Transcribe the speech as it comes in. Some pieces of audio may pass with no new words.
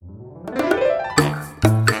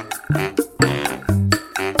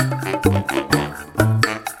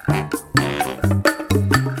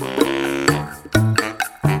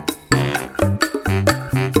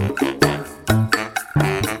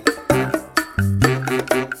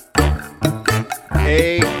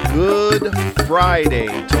Friday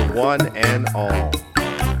to one and all.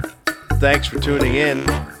 Thanks for tuning in.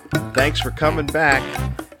 Thanks for coming back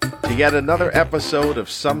to yet another episode of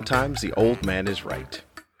Sometimes the Old Man is Right.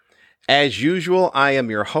 As usual, I am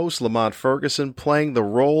your host, Lamont Ferguson, playing the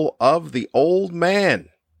role of the old man.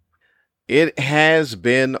 It has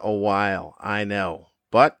been a while, I know,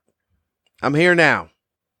 but I'm here now.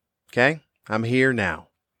 Okay? I'm here now.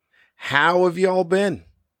 How have y'all been?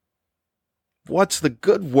 What's the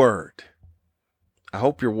good word? I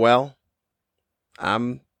hope you're well.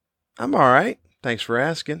 I'm all right. Thanks for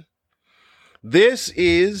asking. This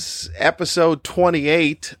is episode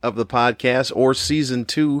 28 of the podcast, or season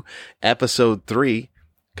 2, episode 3,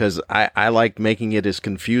 because I like making it as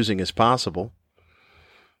confusing as possible.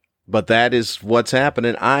 But that is what's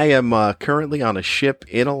happening. I am currently on a ship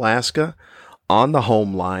in Alaska on the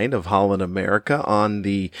home line of Holland America on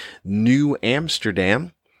the New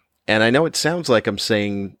Amsterdam. And I know it sounds like I'm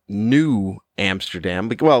saying New Amsterdam,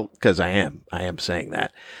 well, because I am saying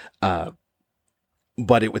that.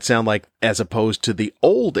 But it would sound like as opposed to the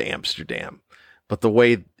Old Amsterdam. But the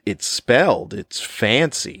way it's spelled, it's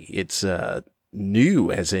fancy. It's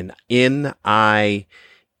new, as in N-I-E-U-W.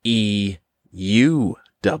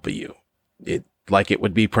 Like it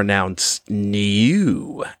would be pronounced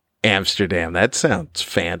New Amsterdam. That sounds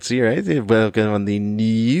fancy, right? Welcome on the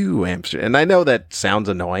New Amsterdam. And I know that sounds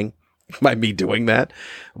annoying by me doing that,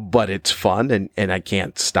 but it's fun and I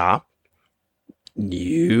can't stop.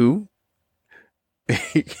 New.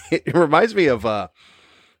 It reminds me of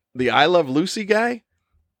the I Love Lucy guy,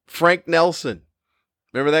 Frank Nelson.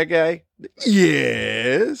 Remember that guy?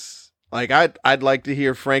 Yes. Like I'd like to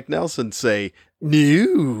hear Frank Nelson say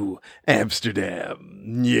New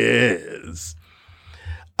Amsterdam. Yes.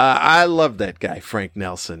 I love that guy, Frank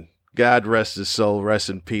Nelson. God rest his soul. Rest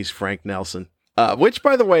in peace, Frank Nelson. Which,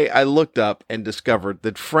 by the way, I looked up and discovered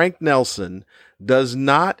that Frank Nelson does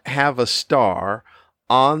not have a star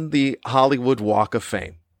on the Hollywood Walk of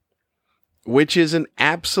Fame, which is an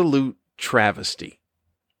absolute travesty.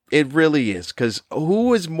 It really is, because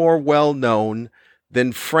who is more well known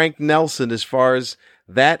than Frank Nelson as far as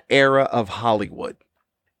that era of Hollywood?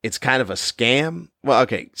 It's kind of a scam. Well,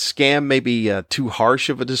 okay, scam may be too harsh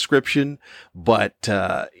of a description, but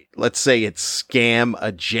let's say it's scam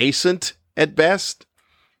adjacent at best.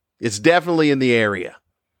 It's definitely in the area.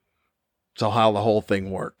 So how the whole thing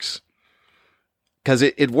works. Because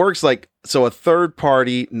it works like, so a third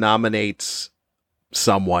party nominates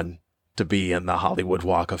someone to be in the Hollywood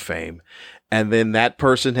Walk of Fame. And then that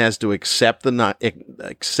person has to accept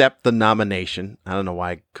the nomination. I don't know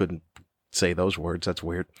why I couldn't say those words. That's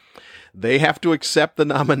weird. They have to accept the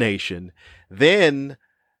nomination. Then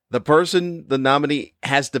the nominee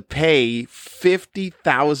has to pay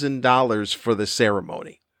 $50,000 for the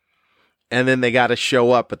ceremony. And then they got to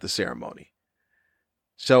show up at the ceremony.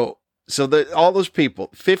 So all those people,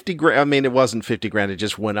 50 grand, I mean, it wasn't 50 grand. It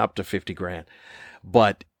just went up to 50 grand.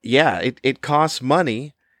 But yeah, it costs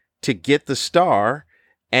money to get the star,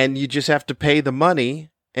 and you just have to pay the money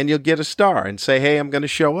and you'll get a star and say, hey, I'm going to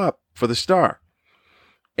show up for the star.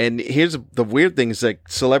 And here's the weird thing is that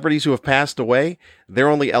celebrities who have passed away, they're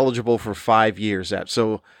only eligible for 5 years.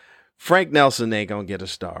 So Frank Nelson ain't going to get a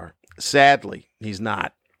star. Sadly, he's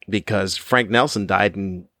not, because Frank Nelson died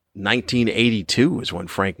in 1982 is when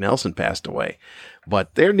Frank Nelson passed away.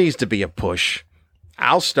 But there needs to be a push.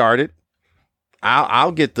 I'll start it.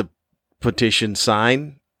 I'll get the petition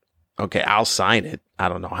signed. Okay, I'll sign it. I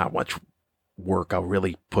don't know how much work I'll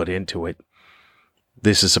really put into it.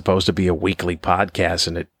 This is supposed to be a weekly podcast,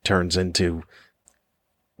 and it turns into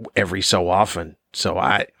every so often. So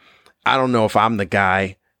I don't know if I'm the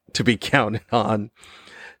guy to be counted on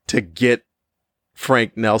to get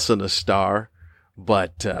Frank Nelson a star,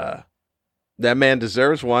 but that man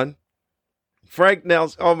deserves one. Frank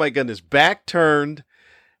Nelson, oh my goodness, back turned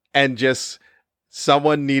and just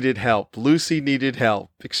someone needed help. Lucy needed help.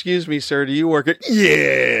 Excuse me, sir, do you work at?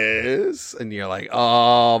 Yes. And you're like,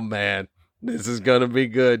 oh man, this is going to be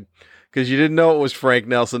good. Because you didn't know it was Frank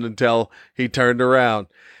Nelson until he turned around.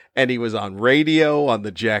 And he was on radio on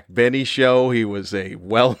the Jack Benny show. He was a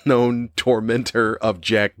well-known tormentor of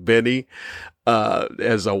Jack Benny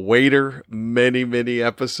as a waiter, many, many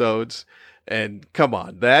episodes. And come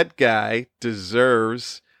on, that guy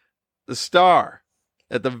deserves the star.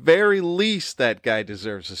 At the very least, that guy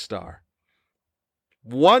deserves a star.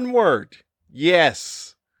 One word,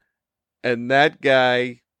 yes. And that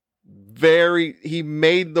guy, he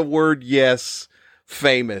made the word yes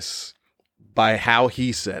famous by how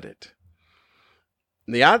he said it.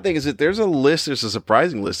 The odd thing is that there's a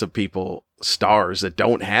surprising list of people, stars that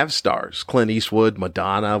don't have stars. Clint Eastwood,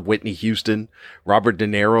 Madonna, Whitney Houston, Robert De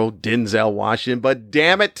Niro, Denzel Washington. But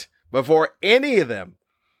damn it, before any of them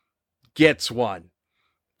gets one,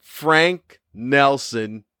 Frank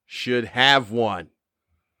Nelson should have one.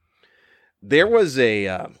 There was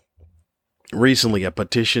recently a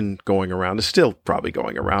petition going around, is still probably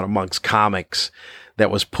going around amongst comics,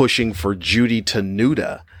 that was pushing for Judy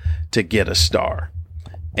Tenuta to get a star.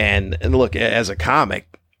 And look, as a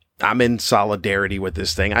comic, I'm in solidarity with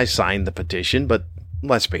this thing. I signed the petition, but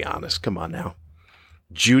let's be honest. Come on now.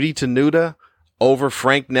 Judy Tenuta over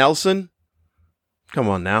Frank Nelson? Come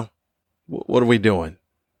on now. What are we doing?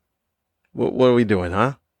 What are we doing,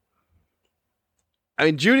 huh? I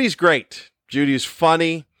mean, Judy's great. Judy's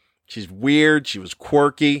funny. She's weird. She was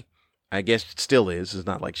quirky. I guess it still is. It's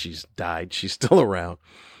not like she's died. She's still around.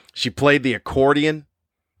 She played the accordion.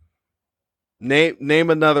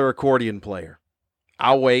 Name another accordion player.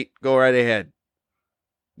 I'll wait. Go right ahead.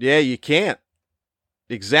 Yeah, you can't.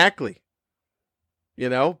 Exactly.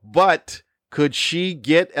 But could she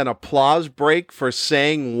get an applause break for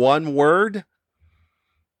saying one word?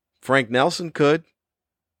 Frank Nelson could.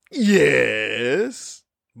 Yes.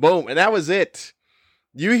 Boom. And that was it.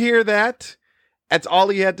 You hear that? That's all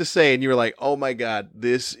he had to say. And you were like, oh my God,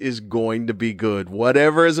 this is going to be good.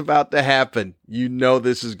 Whatever is about to happen,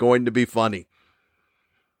 this is going to be funny.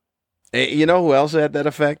 You know who else had that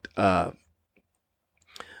effect? The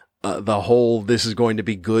whole this is going to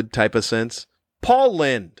be good type of sense. Paul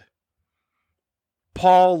Lynde.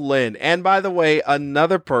 And by the way,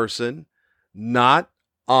 another person not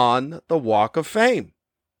on the Walk of Fame.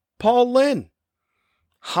 Paul Lynde.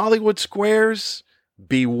 Hollywood Squares,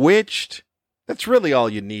 Bewitched. That's really all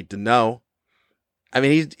you need to know. I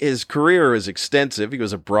mean, his career is extensive. He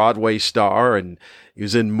was a Broadway star, and he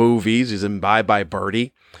was in movies. He's in Bye Bye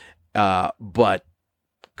Birdie. But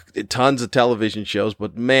tons of television shows.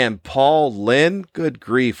 But man, Paul Lynde, good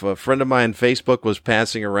grief. A friend of mine on Facebook was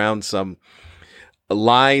passing around some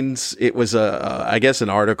lines. It was I guess an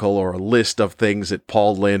article or a list of things that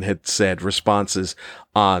Paul Lynde had said, responses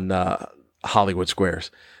on Hollywood Squares.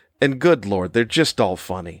 And good Lord, they're just all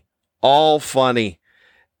funny. All funny.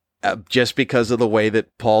 Just because of the way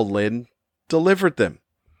that Paul Lynde delivered them.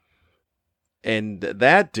 And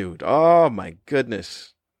that dude, oh my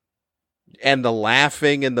goodness. And the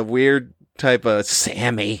laughing and the weird type of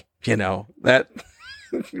Sammy, that's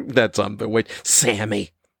unbewitched. Sammy.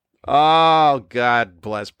 Oh, God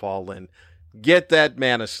bless Paul Lynde. Get that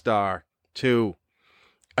man a star, too.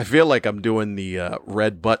 I feel like I'm doing the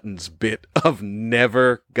Red Buttons bit of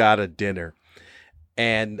Never Got a Dinner.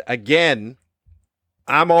 And again,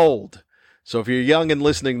 I'm old. So if you're young and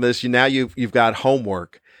listening to this, you've got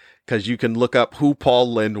homework, because you can look up who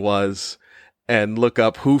Paul Lynde was and look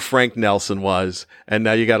up who Frank Nelson was. And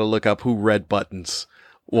now you got to look up who Red Buttons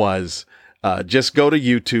was. Just go to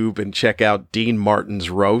YouTube and check out Dean Martin's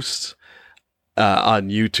roasts on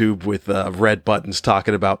YouTube with Red Buttons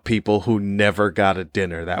talking about people who never got a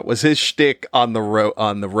dinner. That was his shtick on the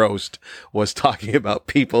roast, was talking about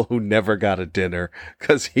people who never got a dinner,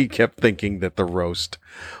 because he kept thinking that the roast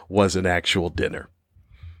was an actual dinner.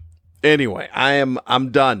 Anyway, I'm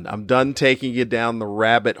done. I'm done taking you down the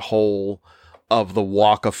rabbit hole of the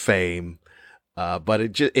Walk of Fame. But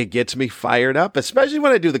it gets me fired up, especially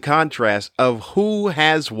when I do the contrast of who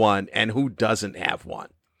has one and who doesn't have one.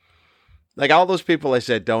 Like all those people I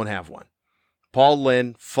said don't have one. Paul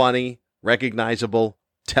Lynde, funny, recognizable,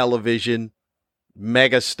 television,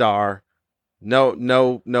 mega star.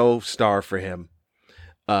 No star for him.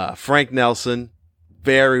 Frank Nelson,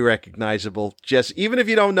 very recognizable. Just even if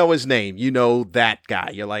you don't know his name, you know that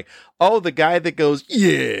guy. You're like, oh, the guy that goes,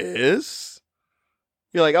 yes.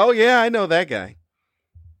 You're like, oh, yeah, I know that guy.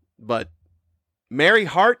 But Mary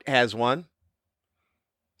Hart has one.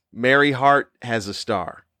 Mary Hart has a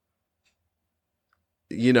star.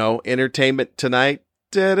 Entertainment Tonight.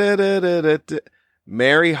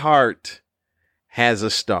 Mary Hart has a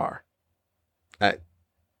star.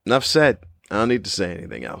 Enough said. I don't need to say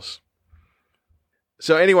anything else.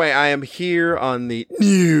 So anyway, I am here on the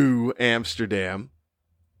New Amsterdam.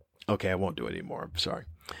 Okay, I won't do it anymore. I'm sorry.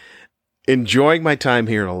 Enjoying my time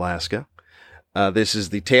here in Alaska. This is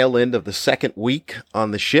the tail end of the second week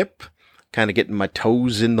on the ship. Kind of getting my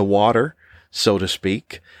toes in the water, so to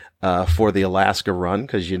speak, for the Alaska run.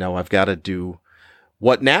 Because, I've got to do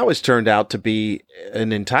what now has turned out to be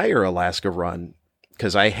an entire Alaska run.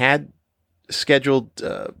 Because I had scheduled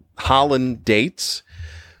Holland dates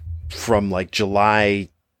from like July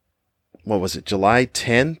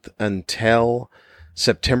 10th until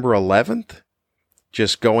September 11th.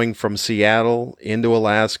 just going from Seattle into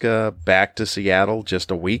Alaska, back to Seattle, just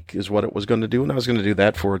a week is what it was going to do. And I was going to do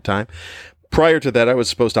that for a time. Prior to that, I was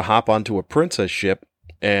supposed to hop onto a Princess ship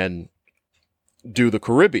and do the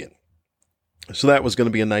Caribbean. So that was going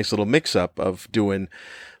to be a nice little mix-up of doing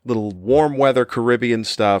little warm weather Caribbean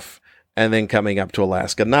stuff and then coming up to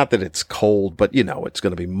Alaska. Not that it's cold, but, it's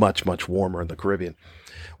going to be much, much warmer in the Caribbean.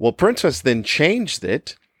 Well, Princess then changed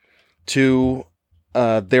it to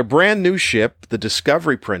their brand new ship, the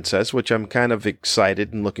Discovery Princess, which I'm kind of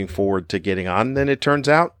excited and looking forward to getting on. And then it turns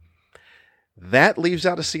out that leaves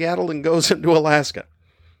out of Seattle and goes into Alaska.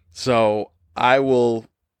 So I will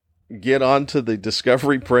get onto the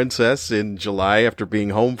Discovery Princess in July after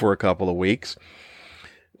being home for a couple of weeks,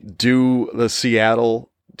 do the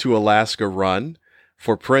Seattle to Alaska run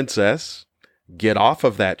for Princess, get off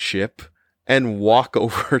of that ship, and walk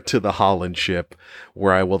over to the Holland ship,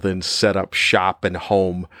 where I will then set up shop and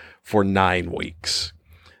home for 9 weeks.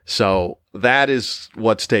 So that is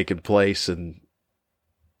what's taken place, and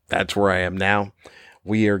that's where I am now.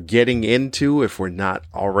 We are getting into, if we're not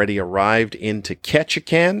already arrived, into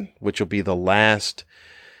Ketchikan, which will be the last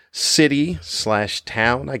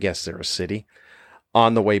city/town, I guess they're a city,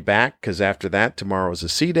 on the way back, because after that, tomorrow is a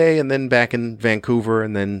sea day, and then back in Vancouver,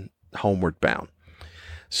 and then homeward bound.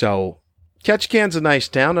 So Ketchikan's a nice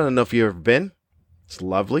town. I don't know if you've ever been. It's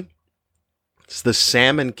lovely. It's the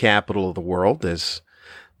salmon capital of the world, as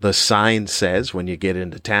the sign says when you get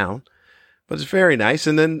into town. But it's very nice.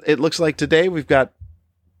 And then it looks like today we've got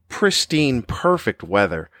pristine, perfect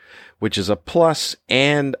weather, which is a plus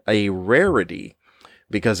and a rarity,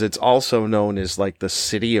 because it's also known as like the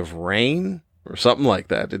city of rain or something like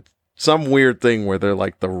that. It's some weird thing where they're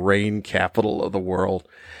like the rain capital of the world.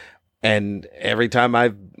 And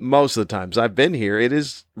most of the times I've been here, it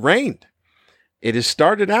has rained. It has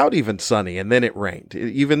started out even sunny, and then it rained.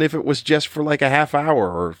 Even if it was just for like a half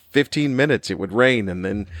hour or 15 minutes, it would rain and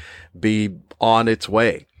then be on its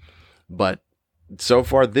way. But so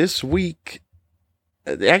far this week,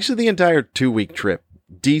 actually the entire 2-week trip,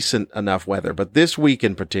 decent enough weather. But this week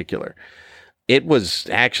in particular, it was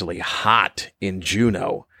actually hot in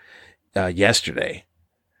Juneau yesterday.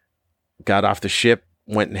 Got off the ship,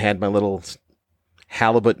 went and had my little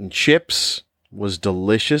halibut and chips. Was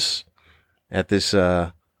delicious at this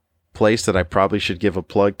place that I probably should give a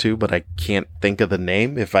plug to, but I can't think of the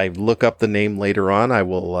name. If I look up the name later on, I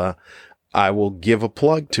will give a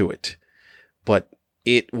plug to it. But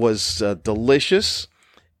it was delicious,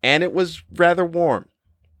 and it was rather warm.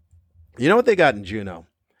 You know what they got in Juneau?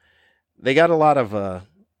 They got a lot of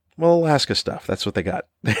Alaska stuff. That's what they got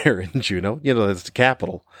there in Juneau. That's the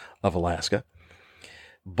capital of Alaska.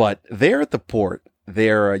 But there at the port,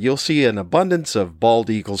 you'll see an abundance of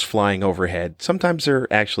bald eagles flying overhead. Sometimes they're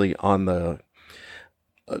actually on the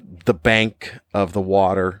bank of the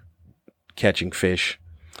water catching fish.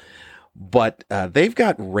 But they've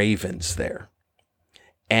got ravens there.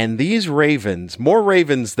 And these ravens, more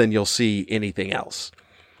ravens than you'll see anything else.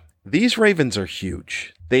 These ravens are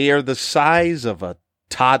huge. They are the size of a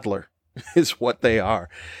toddler is what they are.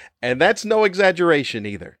 And that's no exaggeration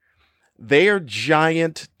either. They are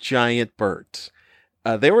giant, giant birds.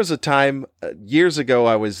 There was a time years ago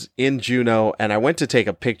I was in Juneau and I went to take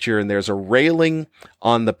a picture, and there's a railing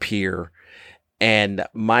on the pier and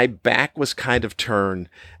my back was kind of turned.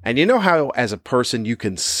 And you know how as a person you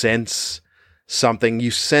can sense something? You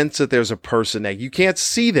sense that there's a person there. You can't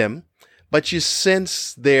see them, but you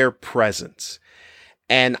sense their presence.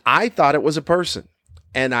 And I thought it was a person.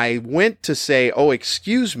 And I went to say, "Oh,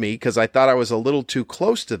 excuse me," because I thought I was a little too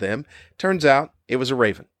close to them. Turns out it was a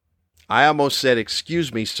raven. I almost said,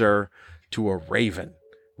 "Excuse me, sir," to a raven,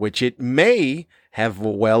 which it may have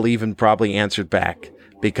even probably answered back,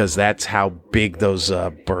 because that's how big those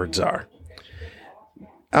birds are.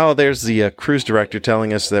 Oh, there's the cruise director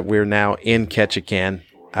telling us that we're now in Ketchikan.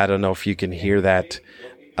 I don't know if you can hear that,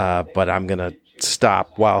 but I'm going to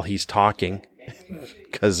stop while he's talking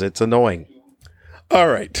because it's annoying. All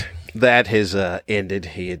right. That has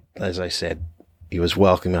ended. As I said, he was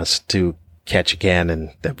welcoming us to Ketchikan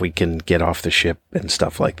and that we can get off the ship and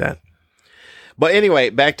stuff like that. But anyway,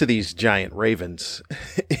 back to these giant ravens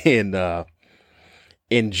in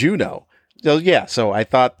Juneau. So I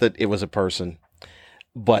thought that it was a person,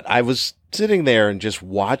 but I was sitting there and just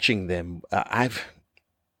watching them. I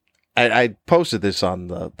posted this on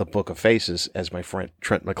the Book of Faces, as my friend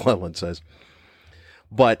Trent McClellan says,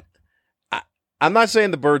 but I'm not saying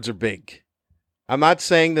the birds are big. I'm not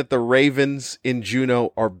saying that the ravens in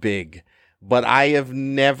Juneau are big, but I have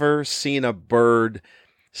never seen a bird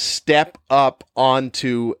step up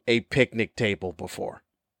onto a picnic table before.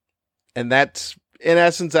 And that's In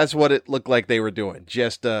essence, that's what it looked like they were doing.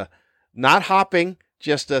 Just not hopping,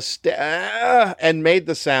 just and made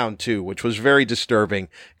the sound too, which was very disturbing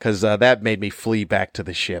because that made me flee back to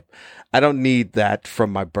the ship. I don't need that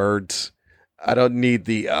from my birds. I don't need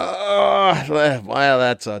the, well,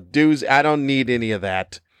 that's a doozy. I don't need any of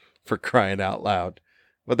that, for crying out loud.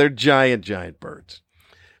 But they're giant, giant birds.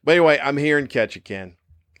 But anyway, I'm here in Ketchikan.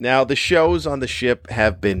 Now, the shows on the ship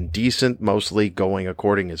have been decent, mostly going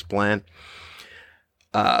according as planned.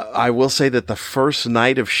 I will say that the first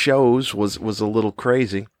night of shows was a little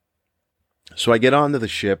crazy. So I get onto the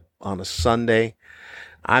ship on a Sunday.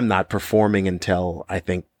 I'm not performing until, I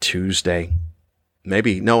think, Tuesday.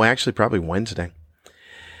 Actually, probably Wednesday.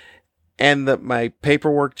 And my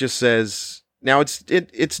paperwork just says, now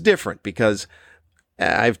it's different because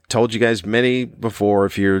I've told you guys many before,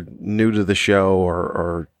 if you're new to the show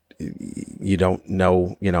or you don't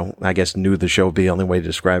know, I guess new to the show would be the only way to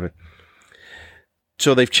describe it.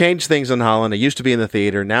 So they've changed things in Holland. I used to be in the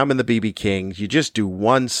theater. Now I'm in the BB Kings. You just do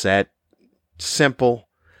one set, simple,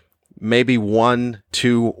 maybe 1,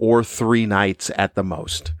 2, or 3 nights at the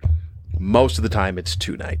most. Most of the time, it's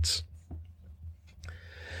 2 nights.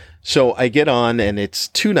 So I get on, and it's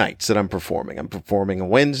 2 nights that I'm performing. I'm performing a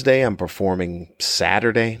Wednesday. I'm performing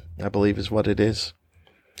Saturday, I believe is what it is.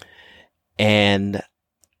 And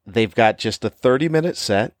they've got just a 30-minute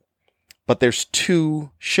set, but there's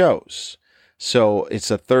 2 shows. So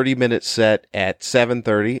it's a 30-minute set at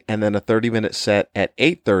 7:30, and then a 30-minute set at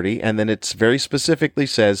 8:30, and then it's very specifically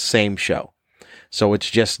says same show. So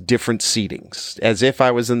it's just different seatings, as if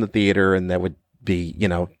I was in the theater and there would be,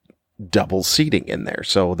 double seating in there.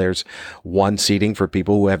 So there's one seating for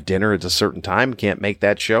people who have dinner at a certain time, can't make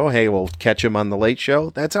that show. Hey, we'll catch them on the late show.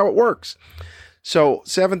 That's how it works. So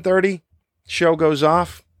 7:30, show goes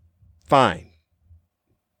off. Fine.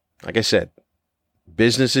 Like I said,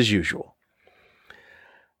 business as usual.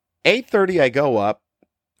 8:30, I go up.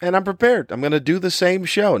 And I'm prepared. I'm going to do the same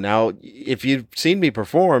show. Now, if you've seen me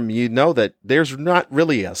perform, you know that there's not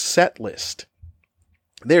really a set list.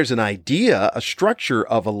 There's an idea, a structure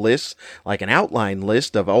of a list, like an outline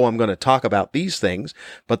list of, I'm going to talk about these things.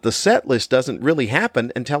 But the set list doesn't really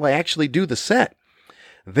happen until I actually do the set.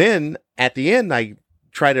 Then, at the end, I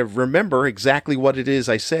try to remember exactly what it is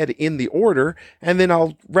I said in the order, and then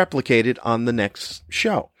I'll replicate it on the next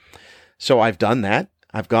show. So I've done that.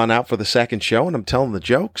 I've gone out for the second show and I'm telling the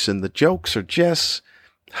jokes, and the jokes are just,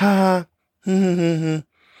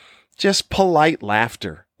 just polite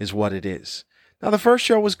laughter is what it is. Now, the first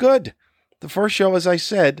show was good. The first show, as I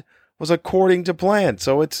said, was according to plan.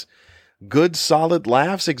 So it's good, solid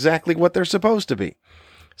laughs, exactly what they're supposed to be.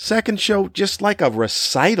 Second show, just like a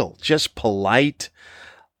recital, just polite,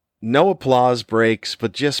 no applause breaks,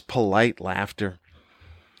 but just polite laughter.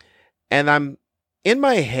 And I'm in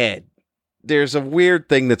my head, there's a weird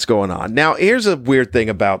thing that's going on. Now, here's a weird thing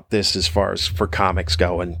about this as far as for comics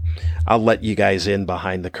go, and I'll let you guys in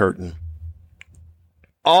behind the curtain.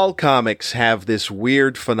 All comics have this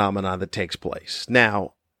weird phenomenon that takes place.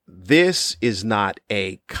 Now, this is not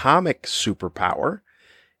a comic superpower.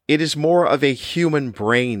 It is more of a human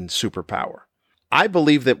brain superpower. I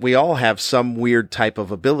believe that we all have some weird type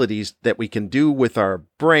of abilities that we can do with our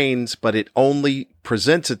brains, but it only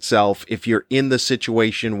presents itself if you're in the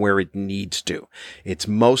situation where it needs to. It's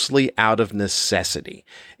mostly out of necessity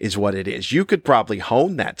is what it is. You could probably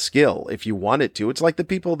hone that skill if you wanted to. It's like the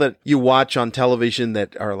people that you watch on television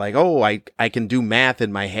that are like, I can do math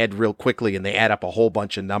in my head real quickly, and they add up a whole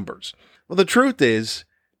bunch of numbers. Well, the truth is,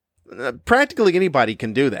 practically anybody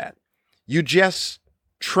can do that. You just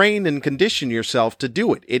train and condition yourself to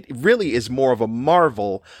do it. It really is more of a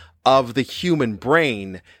marvel of the human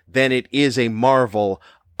brain than it is a marvel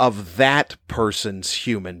of that person's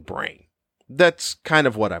human brain. That's kind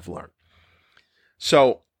of what I've learned.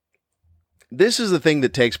 So this is the thing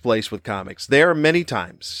that takes place with comics. There are many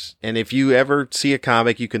times, and if you ever see a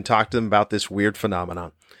comic, you can talk to them about this weird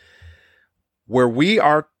phenomenon, where we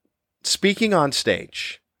are speaking on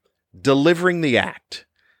stage, delivering the act,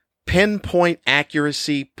 pinpoint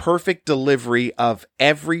accuracy, perfect delivery of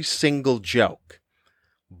every single joke.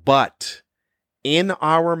 But in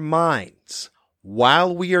our minds,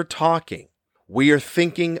 while we are talking, we are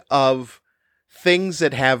thinking of things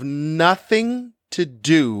that have nothing to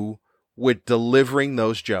do with delivering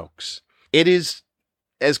those jokes. It is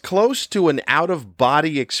as close to an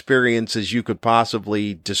out-of-body experience as you could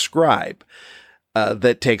possibly describe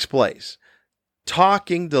that takes place.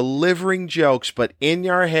 Talking, delivering jokes, but in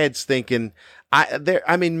your heads thinking,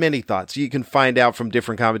 many thoughts. You can find out from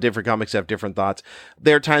different comics have different thoughts.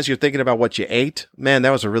 There are times you're thinking about what you ate. Man, that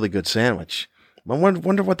was a really good sandwich. I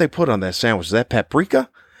wonder what they put on that sandwich. Is that paprika?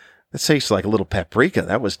 That tastes like a little paprika.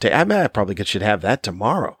 That was, I probably should have that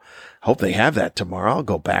tomorrow. Hope they have that tomorrow. I'll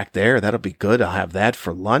go back there. That'll be good. I'll have that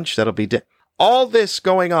for lunch. That'll be all this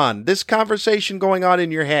going on, this conversation going on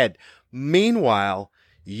in your head. Meanwhile,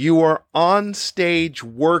 you are on stage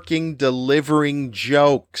working, delivering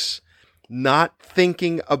jokes, not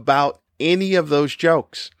thinking about any of those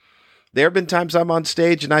jokes. There have been times I'm on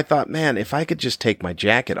stage and I thought, man, if I could just take my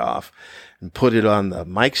jacket off and put it on the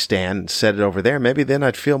mic stand and set it over there, maybe then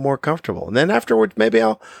I'd feel more comfortable. And then afterwards, maybe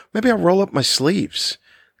I'll roll up my sleeves.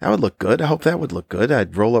 That would look good. I hope that would look good.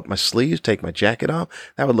 I'd roll up my sleeves, take my jacket off.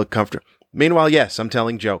 That would look comfortable. Meanwhile, yes, I'm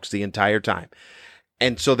telling jokes the entire time.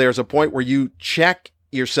 And so there's a point where you check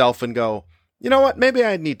yourself and go, you know what? Maybe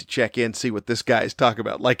I need to check in, see what this guy is talking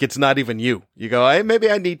about. Like it's not even you. You go, hey, maybe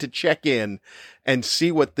I need to check in and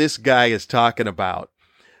see what this guy is talking about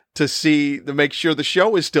to make sure the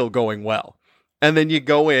show is still going well. And then you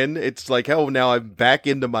go in, it's like, oh, now I'm back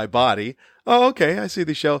into my body. Oh, okay, I see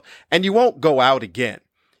the show. And you won't go out again.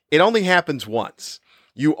 It only happens once.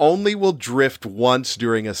 You only will drift once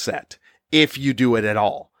during a set, if you do it at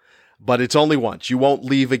all. But it's only once. You won't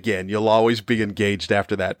leave again. You'll always be engaged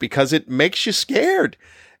after that because it makes you scared.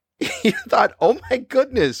 You thought, oh my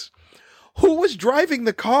goodness, who was driving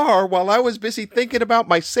the car while I was busy thinking about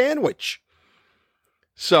my sandwich?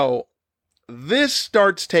 So this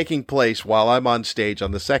starts taking place while I'm on stage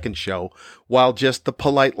on the second show, while just the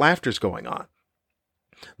polite laughter's going on.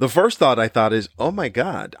 The first thought I thought is, oh my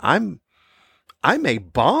God, I may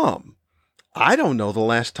bomb. I don't know the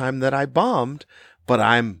last time that I bombed, but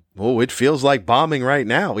it feels like bombing right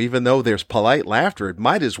now. Even though there's polite laughter, it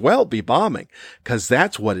might as well be bombing because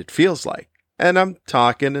that's what it feels like. And I'm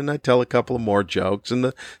talking and I tell a couple of more jokes and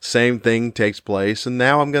the same thing takes place. And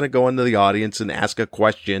now I'm going to go into the audience and ask a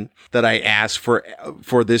question that I asked for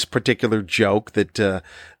this particular joke that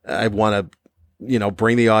I want to,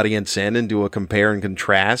 bring the audience in and do a compare and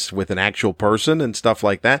contrast with an actual person and stuff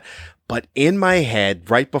like that. But in my head,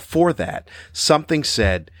 right before that, something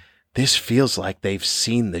said, this feels like they've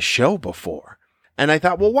seen the show before. And I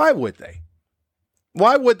thought, well, why would they?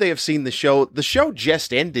 Why would they have seen the show? The show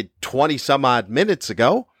just ended 20 some odd minutes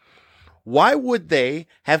ago. Why would they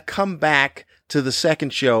have come back to the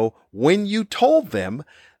second show when you told them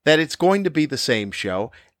that it's going to be the same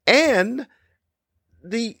show? And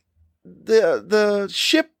the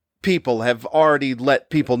ship people have already let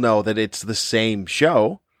people know that it's the same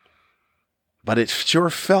show. But it sure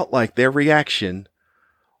felt like their reaction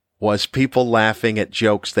was people laughing at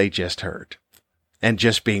jokes they just heard and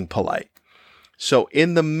just being polite. So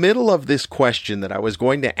in the middle of this question that I was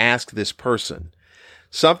going to ask this person,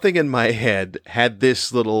 something in my head had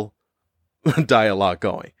this little dialogue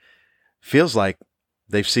going. Feels like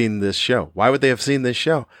they've seen this show. Why would they have seen this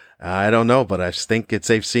show? I don't know, but I think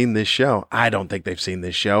they've seen this show. I don't think they've seen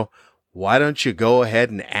this show. Why don't you go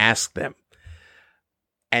ahead and ask them?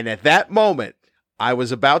 And at that moment, I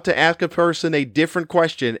was about to ask a person a different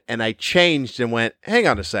question, and I changed and went, hang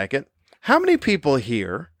on a second. How many people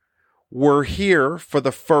here were here for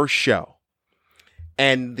the first show?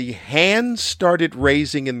 And the hands started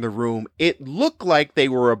raising in the room. It looked like they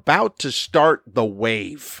were about to start the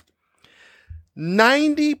wave.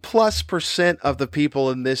 90+% of the people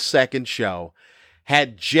in this second show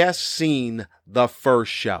had just seen the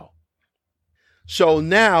first show. So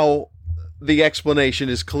now the explanation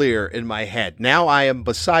is clear in my head. Now I am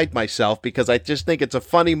beside myself because I just think it's a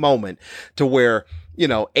funny moment to where,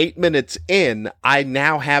 8 minutes in, I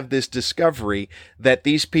now have this discovery that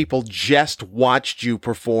these people just watched you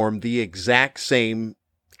perform the exact same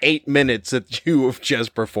 8 minutes that you have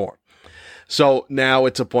just performed. So now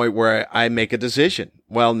it's a point where I make a decision.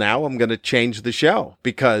 Well, now I'm going to change the show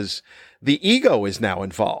because the ego is now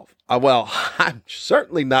involved. I'm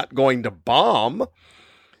certainly not going to bomb.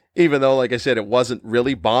 Even though, like I said, it wasn't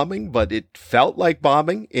really bombing, but it felt like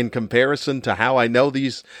bombing in comparison to how I know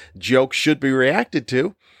these jokes should be reacted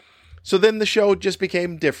to. So then the show just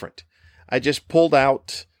became different. I just pulled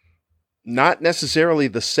out not necessarily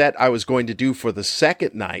the set I was going to do for the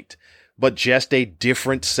second night, but just a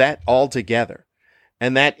different set altogether.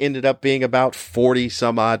 And that ended up being about 40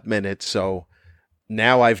 some odd minutes. So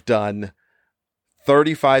now I've done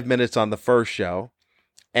 35 minutes on the first show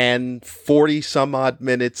and 40 some odd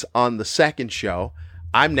minutes on the second show.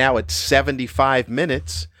 I'm now at 75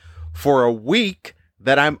 minutes for a week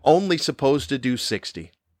that I'm only supposed to do 60.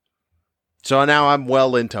 So now I'm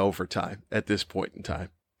well into overtime at this point in time.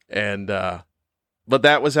 And, but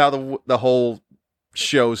that was how the whole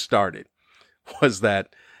show started, was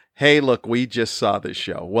that, hey, look, we just saw this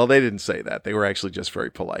show. Well, they didn't say that. They were actually just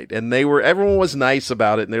very polite. And everyone was nice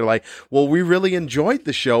about it. And they're like, well, we really enjoyed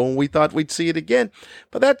the show and we thought we'd see it again.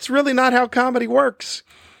 But that's really not how comedy works.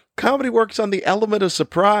 Comedy works on the element of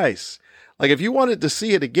surprise. Like, if you wanted to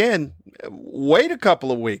see it again, wait a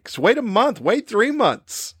couple of weeks, wait a month, wait 3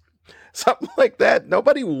 months, something like that.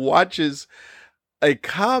 Nobody watches a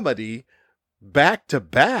comedy back to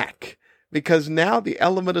back because now the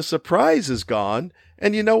element of surprise is gone.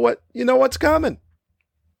 And you know what's coming.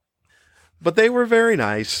 But they were very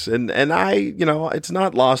nice. And I, it's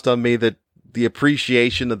not lost on me that the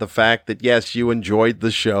appreciation of the fact that, yes, you enjoyed the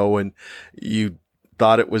show and you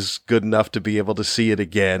thought it was good enough to be able to see it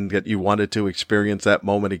again, that you wanted to experience that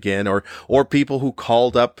moment again, or people who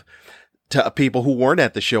called up to people who weren't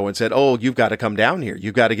at the show and said, oh, you've got to come down here.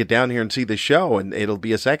 You've got to get down here and see the show, and it'll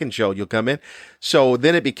be a second show. You'll come in. So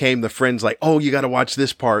then it became the friends like, oh, you got to watch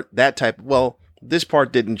this part, that type. Well, this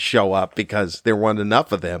part didn't show up because there weren't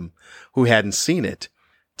enough of them who hadn't seen it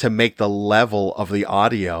to make the level of the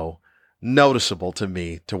audio noticeable to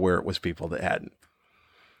me to where it was people that hadn't.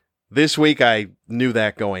 This week, I knew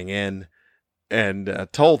that going in and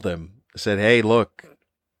told them, I said, hey, look,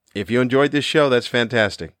 if you enjoyed this show, that's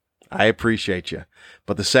fantastic. I appreciate you.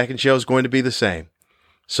 But the second show is going to be the same.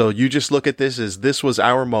 So you just look at this as this was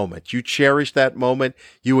our moment. You cherish that moment.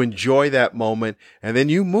 You enjoy that moment. And then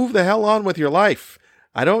you move the hell on with your life.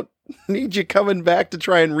 I don't need you coming back to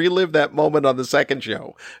try and relive that moment on the second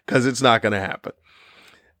show because it's not going to happen.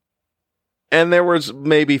 And there was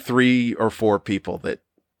maybe 3 or 4 people that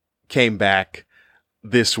came back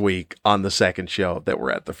this week on the second show that were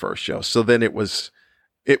at the first show. So then it was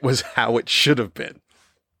how it should have been.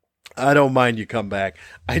 I don't mind you come back.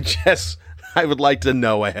 I would like to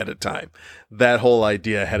know ahead of time. That whole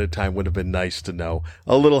idea ahead of time would have been nice to know.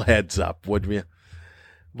 A little heads up, wouldn't you?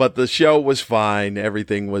 But the show was fine.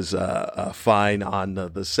 Everything was fine on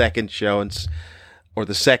the second show, or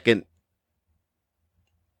the second.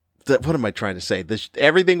 What am I trying to say?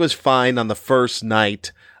 Everything was fine on the first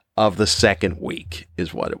night of the second week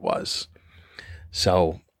is what it was.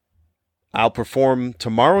 So I'll perform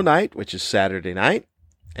tomorrow night, which is Saturday night,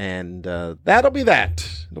 and that'll be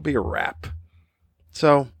that. It'll be a wrap.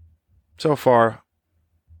 So far,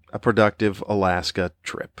 a productive Alaska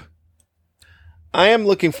trip. I am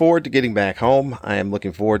looking forward to getting back home. I am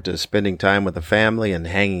looking forward to spending time with the family and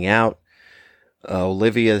hanging out.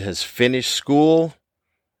 Olivia has finished school.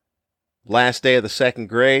 Last day of the second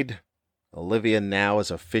grade. Olivia now is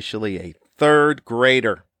officially a third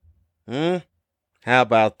grader. How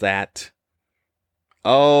about that?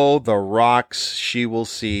 Oh, the rocks she will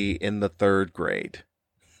see in the third grade.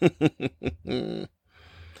 The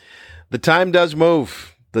time does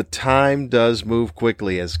move. The time does move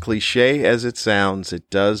quickly. As cliche as it sounds, it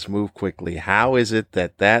does move quickly. How is it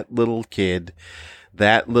that little kid,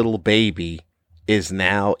 that little baby, is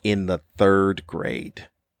now in the third grade?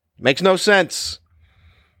 Makes no sense.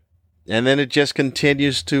 And then it just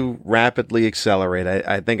continues to rapidly accelerate.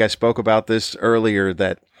 I think I spoke about this earlier,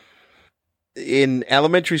 that in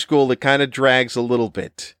elementary school, it kind of drags a little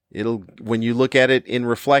bit. When you look at it in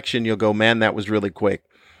reflection, you'll go, man, that was really quick.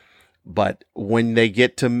 But when they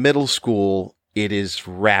get to middle school, it is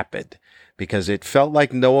rapid, because it felt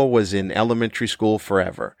like Noah was in elementary school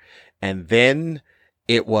forever. And then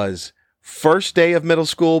it was first day of middle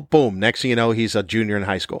school, boom, next thing you know, he's a junior in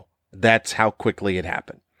high school. That's how quickly it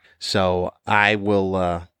happened. So I will,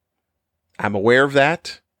 I'm aware of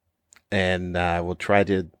that, and I will try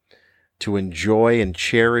to enjoy and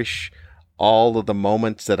cherish all of the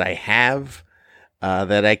moments that I have,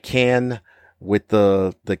 that I can with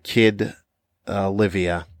the kid,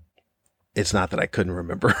 Olivia. It's not that I couldn't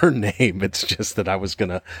remember her name. It's just that I was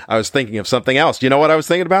thinking of something else. You know what I was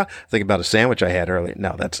thinking about? Thinking about a sandwich I had earlier.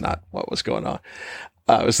 No, that's not what was going on.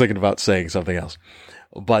 I was thinking about saying something else.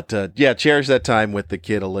 But yeah, cherish that time with the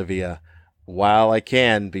kid, Olivia, while I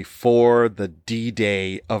can before the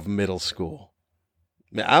D-Day of middle school.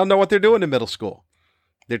 I don't know what they're doing in middle school.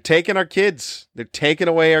 They're taking our kids. They're taking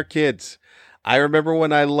away our kids. I remember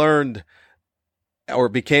when I learned or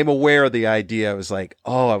became aware of the idea, I was like,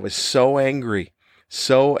 oh, I was so angry.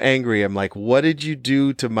 So angry. I'm like, what did you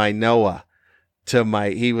do to my Noah?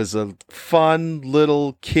 He was a fun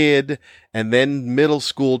little kid, and then middle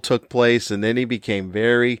school took place, and then he became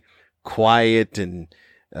very quiet and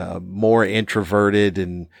more introverted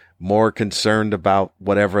and more concerned about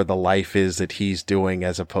whatever the life is that he's doing,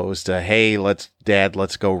 as opposed to, hey, let's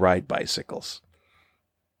go ride bicycles.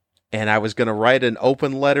 And I was going to write an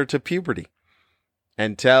open letter to puberty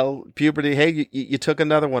and tell puberty, hey, you took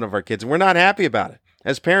another one of our kids, and we're not happy about it.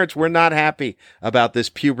 As parents, we're not happy about this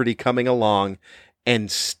puberty coming along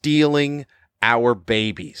and stealing our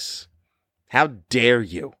babies. How dare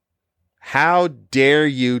you? How dare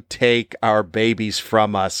you take our babies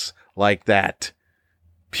from us like that?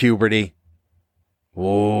 Puberty.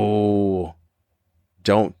 Whoa.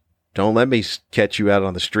 Don't let me catch you out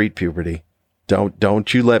on the street, puberty.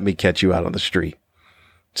 Don't you let me catch you out on the street.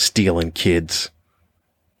 Stealing kids.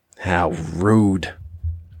 How rude.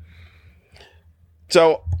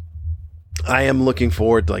 So, I am looking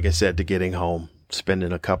forward, like I said, to getting home,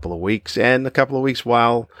 spending a couple of weeks, and a couple of weeks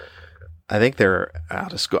while I think they're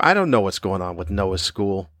out of school. I don't know what's going on with Noah's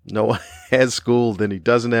school. Noah has school, then he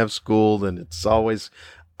doesn't have school, then it's always,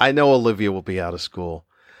 I know Olivia will be out of school.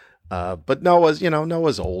 But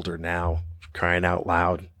Noah's older now, crying out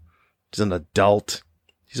loud. He's an adult.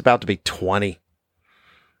 He's about to be 20.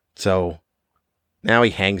 So now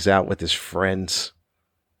he hangs out with his friends.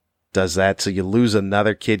 Does that. So you lose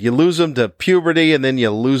another kid. You lose him to puberty, and then you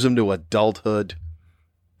lose him to adulthood.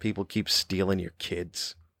 People keep stealing your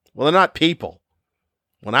kids. Well, they're not people.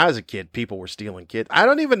 When I was a kid, people were stealing kids. I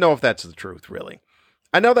don't even know if that's the truth, really.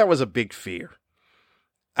 I know that was a big fear.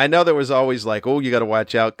 I know there was always like, oh, you got to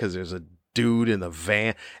watch out because there's a dude in the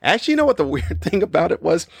van. Actually, you know what the weird thing about it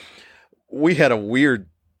was? We had a weird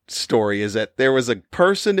story, is that there was a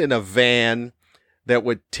person in a van that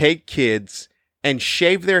would take kids and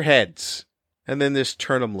shave their heads and then just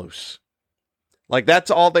turn them loose. Like, that's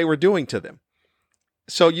all they were doing to them.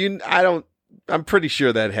 So I'm pretty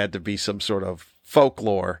sure that had to be some sort of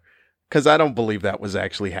folklore, because I don't believe that was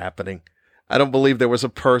actually happening. I don't believe there was a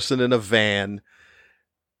person in a van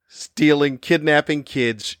kidnapping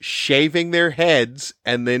kids, shaving their heads,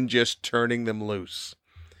 and then just turning them loose.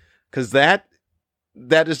 Because that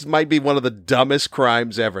might be one of the dumbest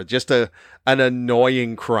crimes ever. Just an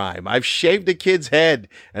annoying crime. I've shaved a kid's head,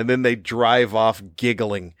 and then they drive off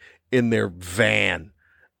giggling in their van.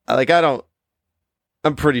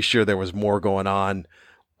 I'm pretty sure there was more going on,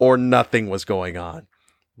 or nothing was going on.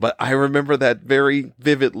 But I remember that very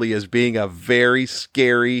vividly as being a very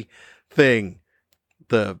scary thing.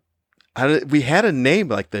 We had a name,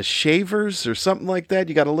 like the Shavers or something like that.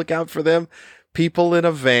 You got to look out for them. People in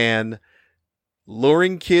a van,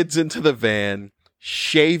 luring kids into the van,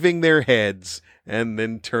 shaving their heads, and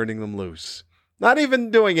then turning them loose. Not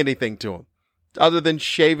even doing anything to them, other than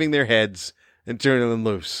shaving their heads and turning them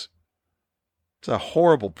loose. It's a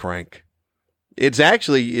horrible prank. It's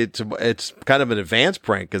kind of an advanced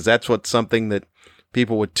prank, because that's something that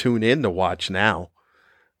people would tune in to watch now.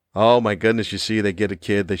 Oh my goodness, you see, they get a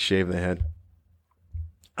kid, they shave their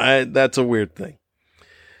head. That's a weird thing.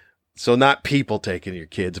 So not people taking your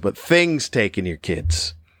kids, but things taking your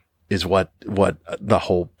kids is what the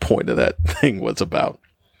whole point of that thing was about.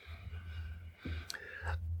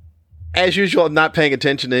 As usual, I'm not paying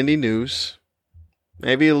attention to any news.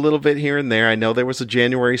 Maybe a little bit here and there. I know there was a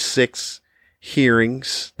January 6th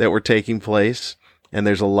hearings that were taking place, and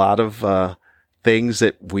there's a lot of things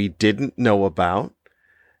that we didn't know about.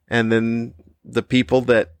 And then the people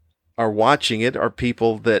that are watching it are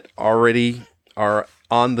people that already are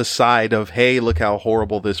on the side of, hey, look how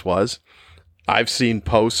horrible this was. I've seen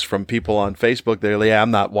posts from people on Facebook. They're like, yeah,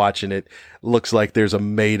 I'm not watching it. Looks like there's a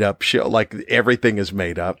made up show. Like everything is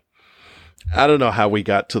made up. I don't know how we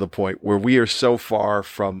got to the point where we are so far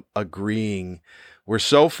from agreeing. We're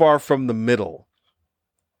so far from the middle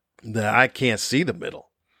that I can't see the middle.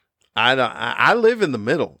 I live in the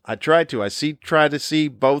middle. I try to. Try to see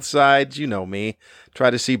both sides. You know me. Try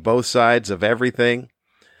to see both sides of everything.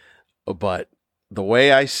 But the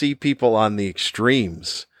way I see people on the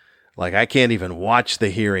extremes, like I can't even watch the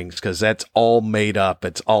hearings because that's all made up.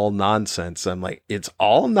 It's all nonsense. I'm like, it's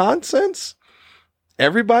all nonsense?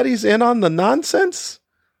 Everybody's in on the nonsense?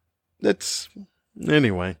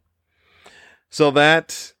 Anyway. So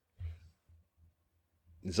that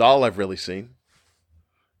is all I've really seen.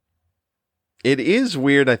 It is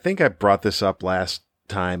weird. I think I brought this up last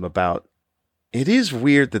time about, it is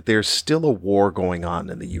weird that there's still a war going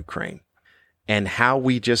on in the Ukraine, and how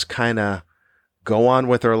we just kind of go on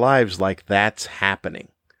with our lives like that's happening.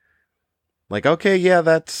 Like, okay, yeah,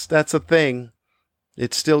 that's a thing.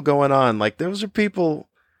 It's still going on. Like, those are people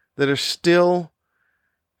that are still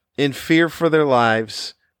in fear for their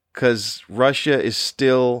lives because Russia is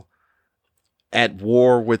still at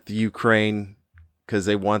war with the Ukraine, because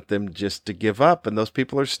they want them just to give up, and those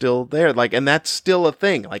people are still there. Like, and that's still a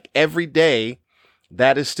thing. Like, every day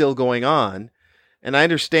that is still going on. And I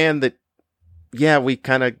understand that, yeah, we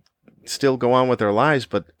kind of still go on with our lives,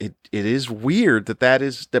 but it is weird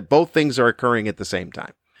that both things are occurring at the same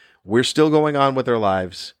time. We're still going on with our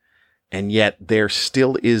lives, and yet there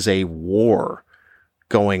still is a war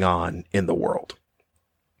going on in the world.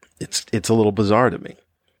 It's a little bizarre to me.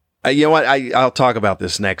 You know what? I'll talk about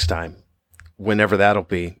this next time, whenever that'll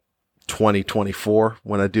be, 2024,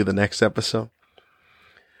 when I do the next episode.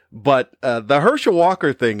 But the Herschel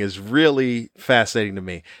Walker thing is really fascinating to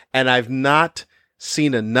me, and I've not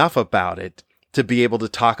seen enough about it to be able to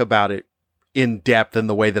talk about it in depth in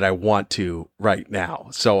the way that I want to right now.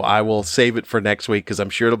 So I will save it for next week, because I'm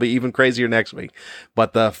sure it'll be even crazier next week.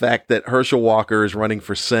 But the fact that Herschel Walker is running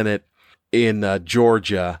for Senate in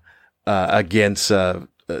Georgia against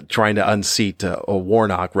trying to unseat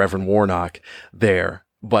Warnock, Reverend Warnock there.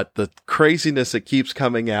 But the craziness that keeps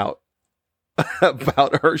coming out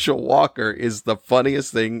about Herschel Walker is the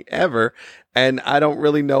funniest thing ever. And I don't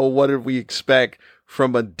really know what did we expect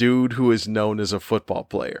from a dude who is known as a football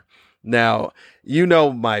player. Now, you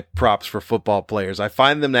know my props for football players. I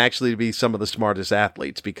find them actually to be some of the smartest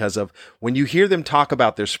athletes, because of when you hear them talk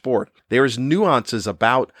about their sport, there is nuances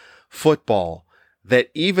about football that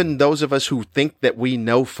even those of us who think that we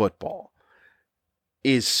know football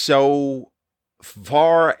is so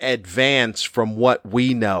far advanced from what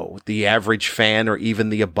we know, the average fan or even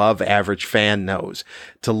the above average fan knows,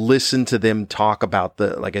 to listen to them talk about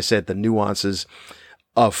like I said, the nuances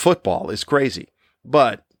of football is crazy.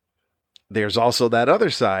 But there's also that other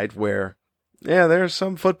side where, yeah, there's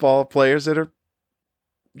some football players that are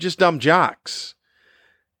just dumb jocks.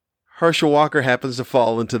 Herschel Walker happens to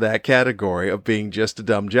fall into that category of being just a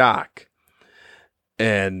dumb jock.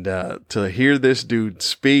 And to hear this dude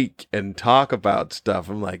speak and talk about stuff,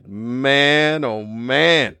 I'm like, man, oh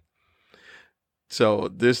man. So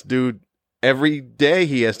this dude, every day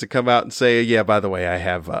he has to come out and say, yeah, by the way, I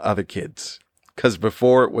have other kids. Because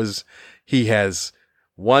before it was, he has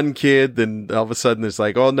one kid, then all of a sudden it's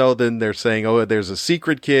like, oh no, then they're saying, oh, there's a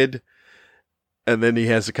secret kid. And then he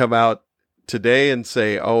has to come out today and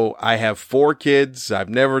say, oh, I have 4 kids. I've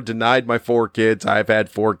never denied my 4 kids. I've had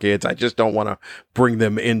 4 kids. I just don't want to bring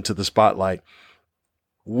them into the spotlight.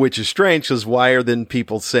 Which is strange, because why are then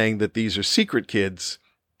people saying that these are secret kids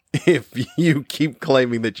if you keep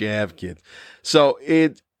claiming that you have kids? So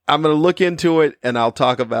I'm going to look into it and I'll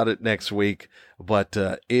talk about it next week, but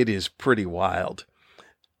it is pretty wild.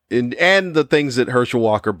 And the things that Herschel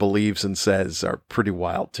Walker believes and says are pretty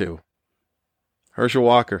wild too. Herschel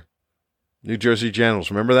Walker, New Jersey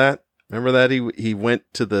Generals. Remember that? Remember that he went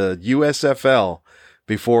to the USFL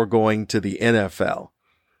before going to the NFL.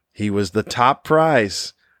 He was the top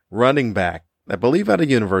prize running back, I believe, out of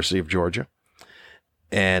University of Georgia.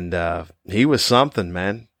 And he was something,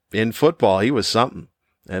 man. In football, he was something.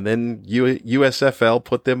 And then USFL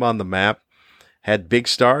put them on the map. Had big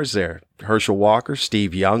stars there. Herschel Walker,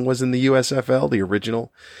 Steve Young was in the USFL, the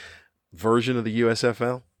original version of the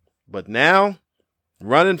USFL. But now,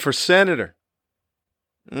 running for senator.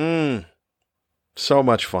 So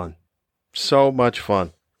much fun. So much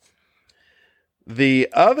fun. The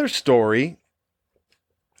other story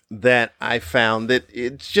that I found, that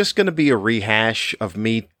it's just going to be a rehash of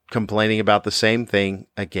me complaining about the same thing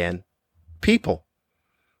again. People.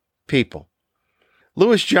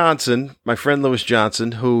 Lewis Johnson, my friend Lewis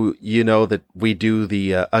Johnson, who you know that we do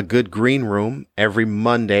the A Good Green Room every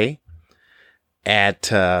Monday at,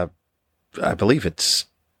 I believe it's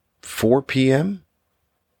 4 p.m.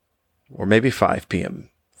 or maybe 5 p.m.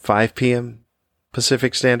 5 p.m.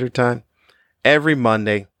 Pacific Standard Time. Every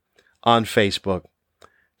Monday on Facebook,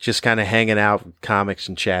 just kind of hanging out with comics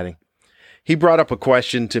and chatting. He brought up a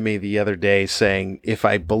question to me the other day saying if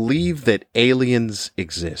I believe that aliens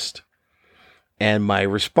exist. And my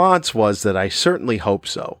response was that I certainly hope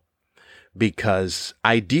so, because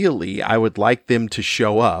ideally I would like them to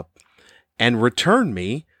show up and return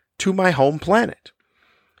me to my home planet,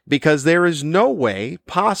 because there is no way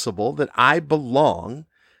possible that I belong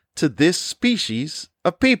to this species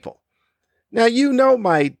of people. Now, you know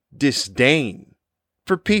my disdain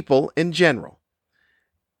for people in general.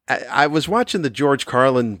 I was watching the George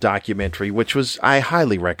Carlin documentary, which I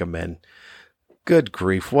highly recommend. Good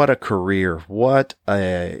grief, what a career. What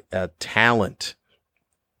a talent.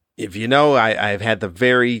 If you know, I've had the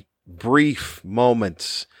very brief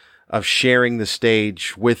moments of sharing the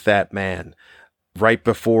stage with that man right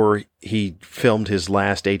before he filmed his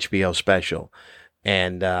last HBO special.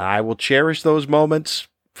 And I will cherish those moments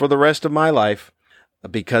for the rest of my life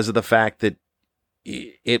because of the fact that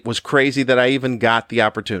it was crazy that I even got the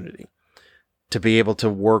opportunity to be able to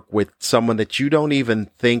work with someone that you don't even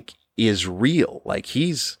think is real. Like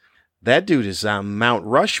that dude is on Mount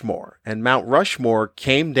Rushmore, and Mount Rushmore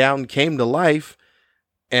came to life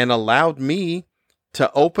and allowed me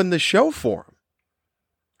to open the show for him.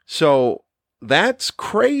 So that's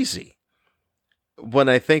crazy when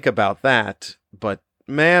I think about that. But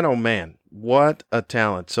man, oh man, What a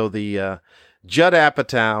talent. So the Judd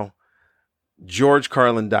Apatow, George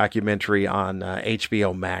Carlin documentary on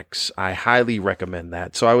HBO Max. I highly recommend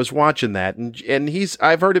that. So I was watching that, and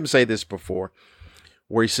I've heard him say this before,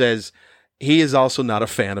 where he says he is also not a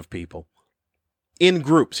fan of people in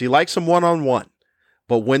groups. He likes them one-on-one.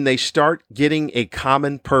 But when they start getting a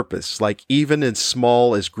common purpose, like even as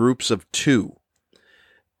small as groups of 2,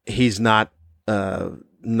 he's not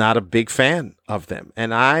a big fan of them.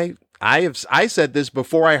 And I said this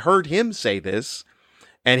before I heard him say this,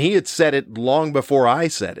 and he had said it long before I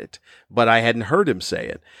said it, but I hadn't heard him say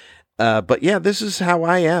it. But yeah, this is how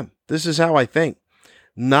I am. This is how I think.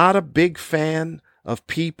 Not a big fan of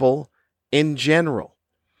people in general.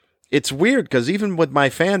 It's weird because even with my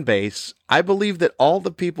fan base, I believe that all the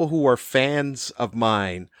people who are fans of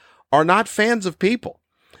mine are not fans of people,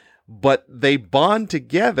 but they bond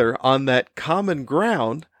together on that common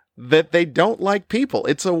ground that they don't like people.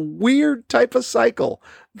 It's a weird type of cycle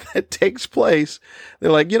that takes place. They're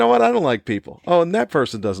like, you know what? I don't like people. Oh, and that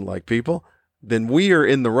person doesn't like people. Then we are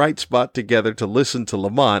in the right spot together to listen to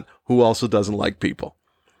Lamont, who also doesn't like people.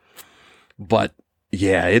 But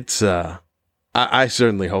yeah, it's, I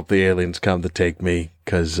certainly hope the aliens come to take me,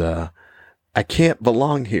 because I can't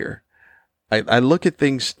belong here. I look at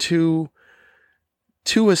things too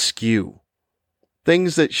askew.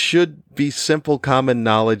 Things that should be simple common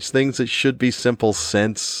knowledge, things that should be simple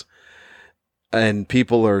sense, and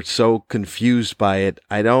people are so confused by it.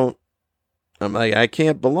 I'm like, I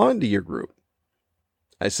can't belong to your group.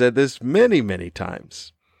 I said this many, many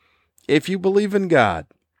times. If you believe in God,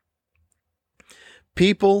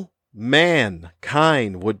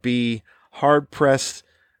 mankind would be hard-pressed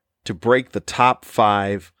to break the top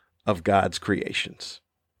 5 of God's creations.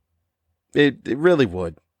 It really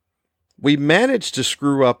would. We managed to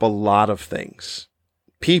screw up a lot of things.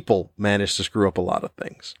 People managed to screw up a lot of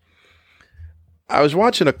things. I was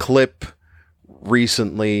watching a clip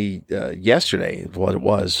recently, yesterday, what it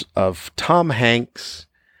was, of Tom Hanks,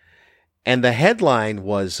 and the headline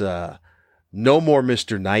was, "No more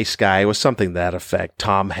Mr. Nice Guy." It was something to that effect.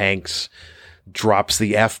 Tom Hanks drops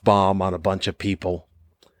the F-bomb on a bunch of people.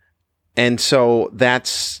 And so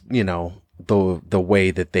that's, the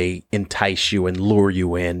way that they entice you and lure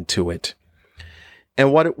you into it.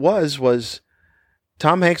 And what it was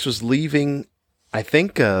Tom Hanks was leaving, I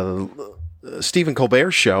think, Stephen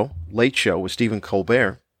Colbert's show, Late Show with Stephen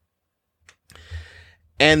Colbert.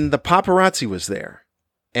 And the paparazzi was there.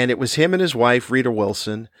 And it was him and his wife, Rita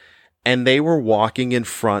Wilson, and they were walking in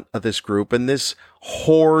front of this group, and this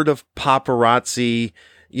horde of paparazzi,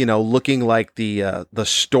 looking like the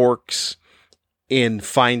storks in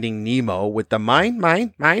Finding Nemo with the mine,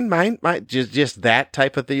 just that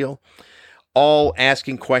type of deal, all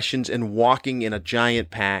asking questions and walking in a giant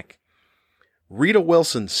pack. Rita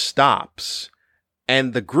Wilson stops,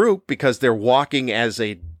 and the group, because they're walking as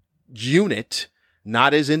a unit,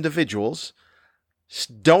 not as individuals,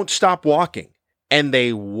 don't stop walking. And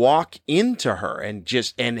they walk into her and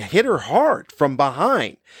hit her hard from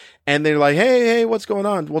behind. And they're like, hey, what's going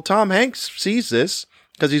on? Well, Tom Hanks sees this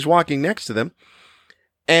because he's walking next to them,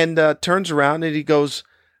 and turns around and he goes,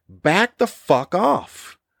 "Back the fuck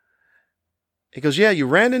off." He goes, "Yeah, you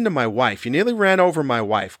ran into my wife. You nearly ran over my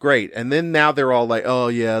wife. Great." And then now they're all like, "Oh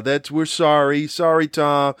yeah, we're sorry. Sorry,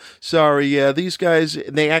 Tom. Sorry. Yeah, these guys,"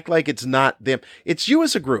 and they act like it's not them. It's you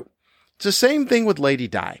as a group. It's the same thing with Lady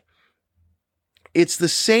Di. It's the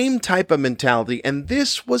same type of mentality. And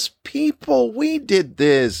this was people. We did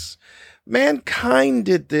this. Mankind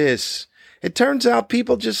did this. It turns out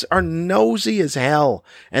people just are nosy as hell,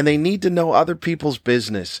 and they need to know other people's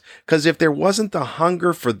business. Because if there wasn't the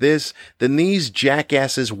hunger for this, then these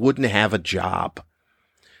jackasses wouldn't have a job.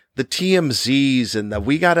 The TMZs and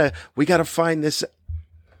we gotta find this.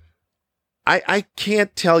 I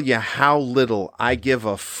can't tell you how little I give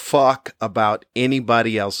a fuck about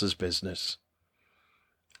anybody else's business.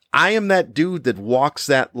 I am that dude that walks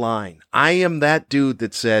that line. I am that dude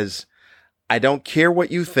that says, I don't care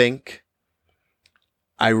what you think.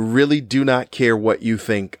 I really do not care what you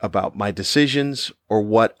think about my decisions or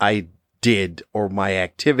what I did or my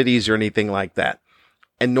activities or anything like that.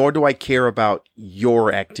 And nor do I care about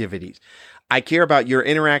your activities. I care about your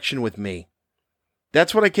interaction with me.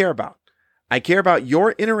 That's what I care about. I care about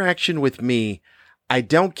your interaction with me. I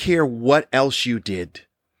don't care what else you did.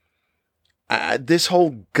 This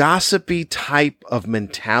whole gossipy type of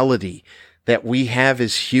mentality that we have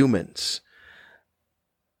as humans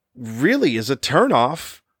really is a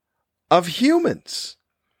turnoff of humans.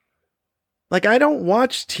 Like, I don't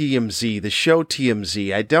watch TMZ, the show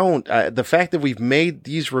TMZ. I don't. The fact that we've made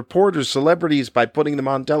these reporters celebrities by putting them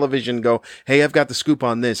on television and go, hey, I've got the scoop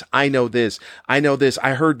on this. I know this. I know this.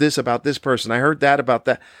 I heard this about this person. I heard that about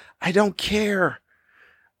that. I don't care.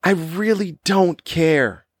 I really don't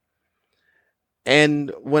care.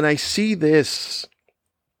 And when I see this,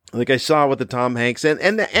 like I saw with the Tom Hanks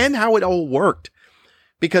and how it all worked,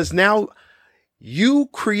 because now you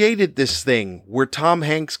created this thing where Tom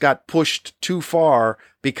Hanks got pushed too far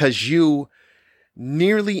because you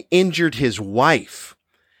nearly injured his wife.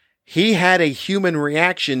 He had a human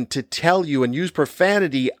reaction to tell you and use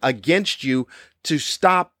profanity against you to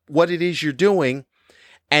stop what it is you're doing.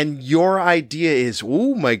 And your idea is,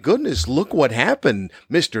 oh my goodness, look what happened.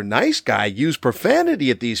 Mr. Nice Guy used profanity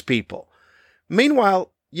at these people.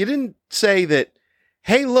 Meanwhile, you didn't say that,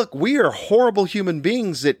 hey, look, we are horrible human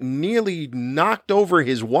beings that nearly knocked over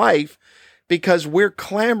his wife because we're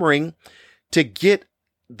clamoring to get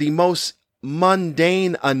the most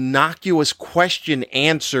mundane, innocuous question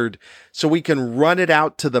answered so we can run it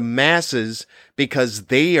out to the masses because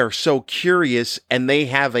they are so curious and they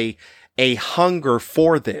have a hunger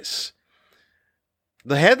for this.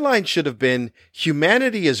 The headline should have been,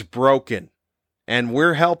 humanity is broken and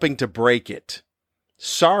we're helping to break it.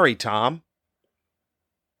 Sorry, Tom.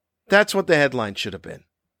 That's what the headline should have been.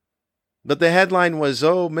 But the headline was,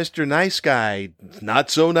 oh, Mr. Nice Guy, not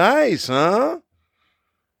so nice, huh?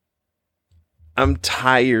 I'm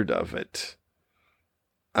tired of it.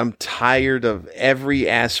 I'm tired of every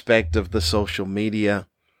aspect of the social media.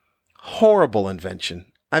 Horrible invention.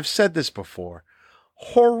 I've said this before.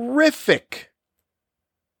 Horrific.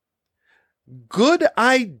 Good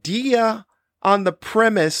idea on the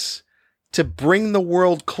premise to bring the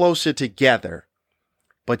world closer together.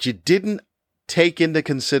 But you didn't take into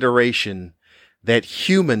consideration that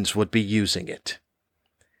humans would be using it.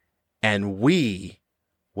 And we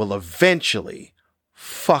will eventually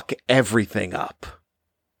fuck everything up.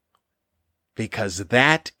 Because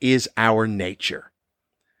that is our nature.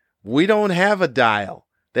 We don't have a dial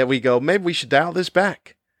that we go, maybe we should dial this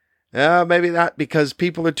back. Maybe not, because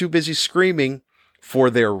people are too busy screaming for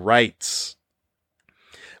their rights.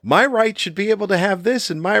 My right should be able to have this,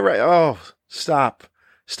 and my right, oh, stop.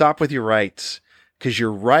 Stop with your rights, because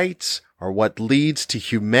your rights are what leads to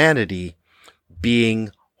humanity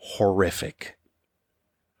being horrific.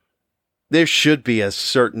 There should be a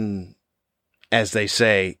certain, as they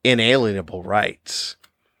say, inalienable rights.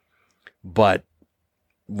 But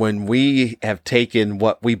when we have taken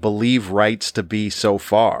what we believe rights to be so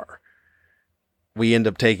far, we end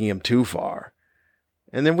up taking them too far.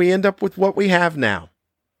 And then we end up with what we have now.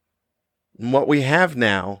 And what we have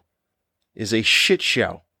now is a shit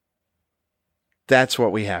show. That's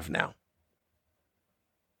what we have now.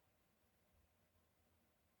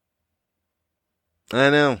 I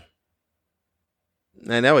know.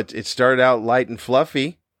 It started out light and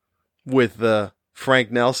fluffy with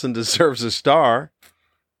Frank Nelson deserves a star.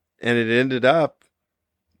 And it ended up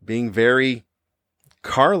being very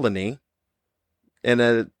Carlin-y and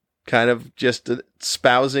a kind of just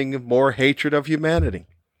espousing more hatred of humanity.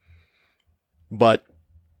 But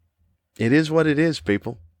it is what it is,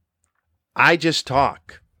 people. I just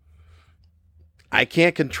talk. I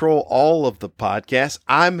can't control all of the podcasts.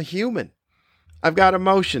 I'm human. I've got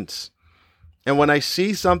emotions. And when I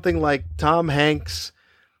see something like Tom Hanks'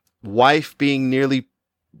 wife being nearly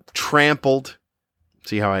trampled,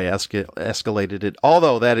 see how I escalated it?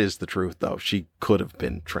 Although that is the truth, though. She could have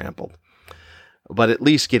been trampled. But at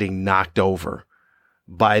least getting knocked over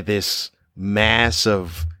by this mass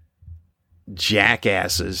of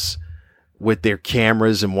jackasses with their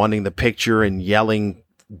cameras and wanting the picture and yelling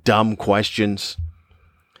dumb questions.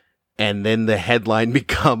 And then the headline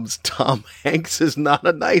becomes, Tom Hanks is not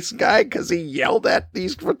a nice guy because he yelled at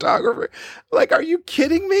these photographers. Like, are you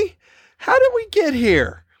kidding me? How did we get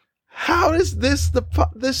here? How is this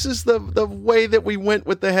this is the way that we went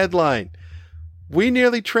with the headline? We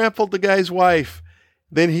nearly trampled the guy's wife.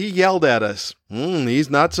 Then he yelled at us. He's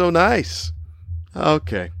not so nice.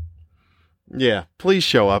 Okay. Yeah, please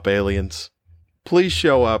show up, aliens. Please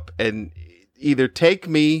show up and either take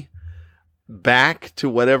me back to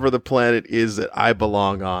whatever the planet is that I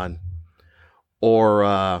belong on, or,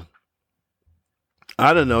 I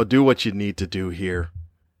don't know, do what you need to do here.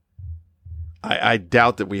 I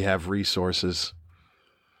doubt that we have resources,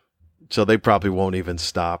 so they probably won't even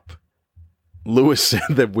stop. Lewis said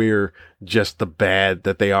that we're just the bad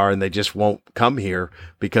that they are, and they just won't come here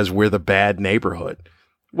because we're the bad neighborhood,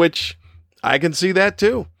 which I can see that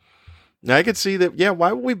too. I can see that, yeah,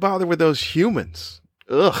 why would we bother with those humans?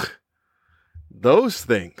 Ugh. Those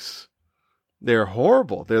things. They're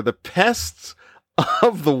horrible. They're the pests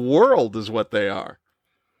of the world is what they are.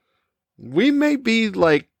 We may be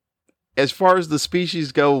like, as far as the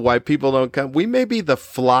species go, why people don't come, we may be the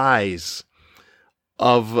flies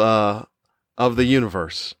of the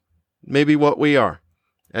universe. Maybe what we are.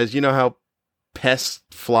 As you know how pest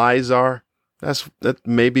flies are, that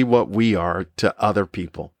may be what we are to other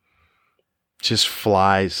people. Just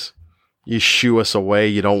flies. You shoo us away.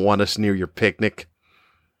 You don't want us near your picnic.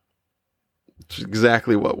 It's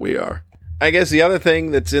exactly what we are. I guess the other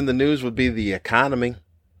thing that's in the news would be the economy.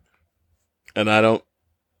 And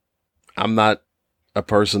I'm not a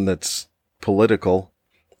person that's political,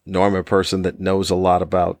 nor am I a person that knows a lot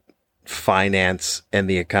about finance and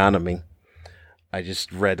the economy. I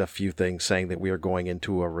just read a few things saying that we are going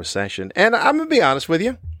into a recession. And I'm going to be honest with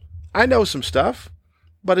you. I know some stuff.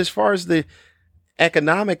 But as far as the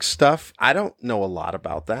economic stuff, I don't know a lot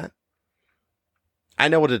about that. I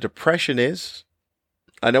know what a depression is.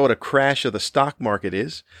 I know what a crash of the stock market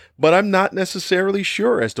is, but I'm not necessarily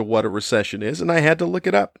sure as to what a recession is, and I had to look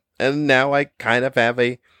it up. And now I kind of have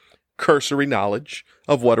a cursory knowledge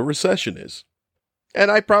of what a recession is.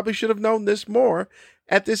 And I probably should have known this more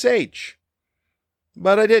at this age.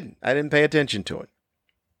 But I didn't. I didn't pay attention to it.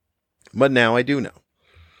 But now I do know.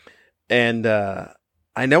 And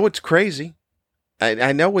I know it's crazy.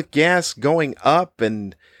 I know with gas going up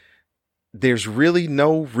and there's really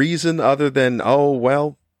no reason other than, oh,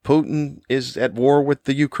 well, Putin is at war with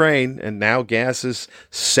the Ukraine and now gas is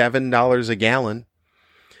 $7 a gallon.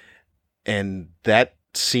 And that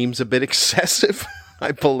seems a bit excessive,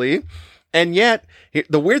 I believe. And yet,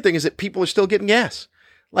 the weird thing is that people are still getting gas.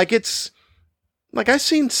 I've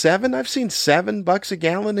seen $7 a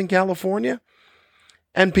gallon in California.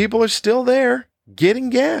 And people are still there getting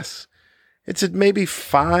gas. It's at maybe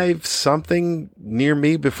 5 something near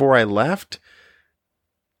me before I left.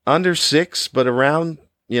 Under 6, but around,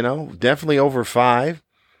 definitely over 5.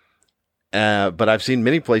 But I've seen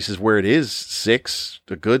many places where it is 6,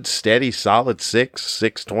 a good, steady, solid 6,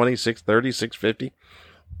 6.20, 6.30,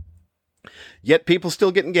 6.50. Yet people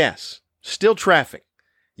still getting gas, still traffic.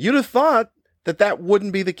 You'd have thought that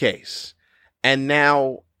wouldn't be the case. And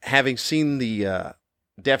now, having seen the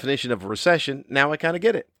definition of a recession, now I kind of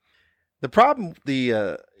get it. The problem,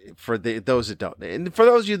 for those that don't, and for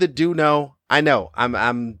those of you that do know, I know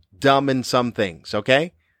I'm dumb in some things,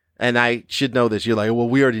 okay? And I should know this. You're like, well,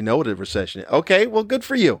 we already know what a recession is. Okay, well, good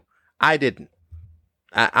for you. I didn't.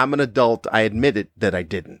 I'm an adult. I admitted that I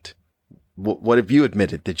didn't. What have you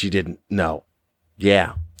admitted that you didn't know?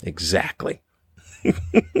 Yeah, exactly.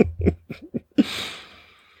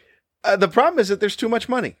 The problem is that there's too much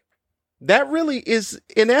money. That really is,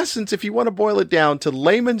 in essence, if you want to boil it down to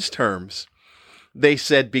layman's terms, they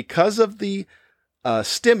said because of the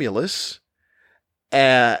stimulus,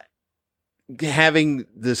 having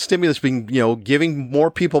the stimulus being, giving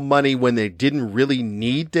more people money when they didn't really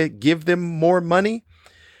need to give them more money,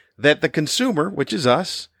 that the consumer, which is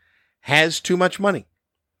us, has too much money.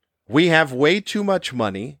 We have way too much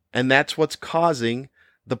money, and that's what's causing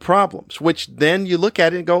the problems, which then you look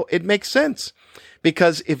at it and go, it makes sense.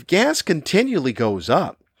 Because if gas continually goes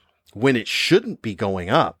up when it shouldn't be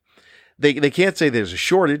going up, they can't say there's a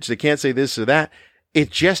shortage. They can't say this or that.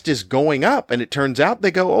 It just is going up. And it turns out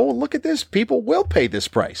they go, oh, look at this. People will pay this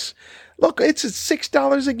price. Look, it's at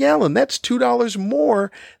 $6 a gallon. That's $2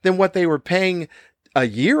 more than what they were paying a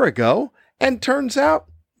year ago. And turns out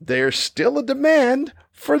there's still a demand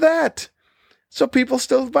for that. So people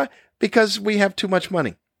still buy because we have too much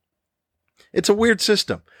money. It's a weird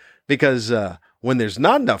system because when there's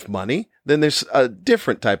not enough money, then there's a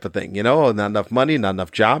different type of thing, not enough money, not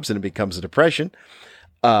enough jobs, and it becomes a depression.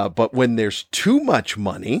 But when there's too much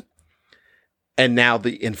money and now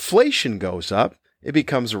the inflation goes up, it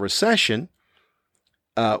becomes a recession,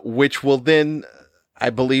 which will then, I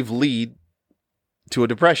believe, lead to a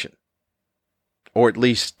depression, or at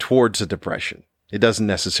least towards a depression. It doesn't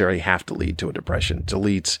necessarily have to lead to a depression. It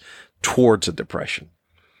leads towards a depression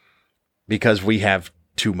because we have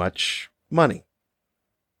too much money.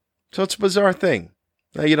 So it's a bizarre thing.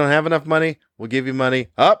 Now you don't have enough money, we'll give you money.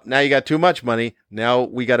 Now you got too much money. Now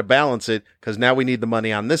we got to balance it because now we need the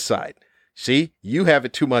money on this side. See, you have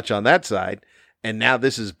it too much on that side, and now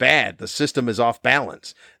this is bad. The system is off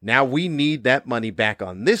balance. Now we need that money back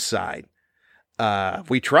on this side.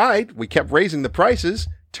 We tried. We kept raising the prices.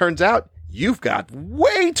 Turns out you've got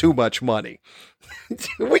way too much money.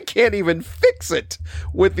 We can't even fix it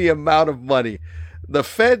with the amount of money. The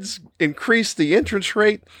feds increased the interest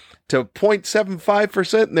rate to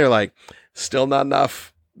 0.75%, and they're like, still not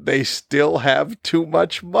enough. They still have too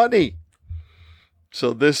much money.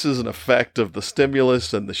 So this is an effect of the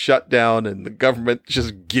stimulus and the shutdown and the government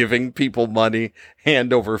just giving people money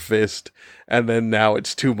hand over fist. And then now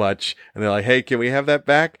it's too much. And they're like, hey, can we have that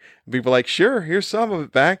back? And people are like, sure, here's some of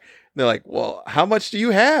it back. And they're like, well, how much do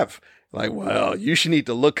you have? Like, well, you should need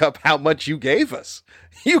to look up how much you gave us.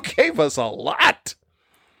 You gave us a lot.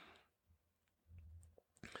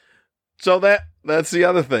 So that's the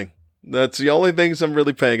other thing. That's the only things I'm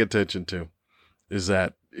really paying attention to, is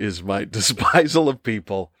my despisal of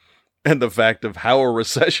people and the fact of how a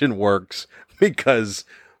recession works because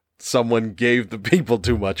someone gave the people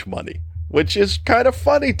too much money, which is kind of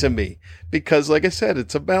funny to me because, like I said,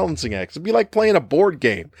 it's a balancing act. It'd be like playing a board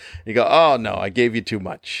game. You go, oh no, I gave you too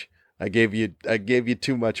much. I gave you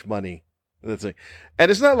too much money. That's it. And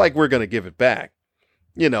it's not like we're going to give it back.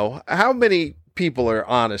 You know, how many people are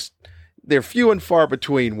honest? They're few and far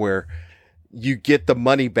between where you get the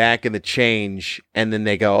money back in the change and then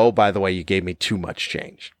they go, oh, by the way, you gave me too much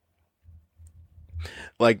change.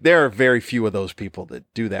 Like, there are very few of those people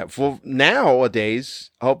that do that. Well, nowadays,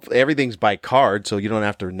 everything's by card, so you don't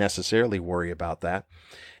have to necessarily worry about that.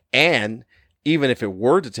 And even if it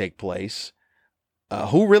were to take place,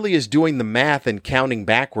 who really is doing the math and counting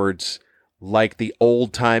backwards like the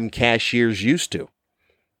old-time cashiers used to?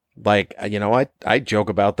 Like, you know, I joke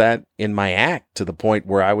about that in my act to the point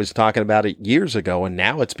where I was talking about it years ago, and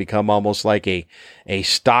now it's become almost like a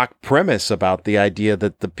stock premise about the idea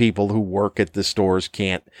that the people who work at the stores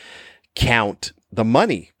can't count the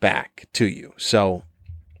money back to you. So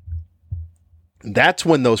that's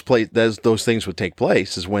when those things would take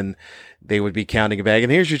place, is when they would be counting it back.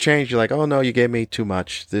 And here's your change. You're like, oh, no, you gave me too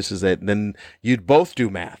much. This is it. And then you'd both do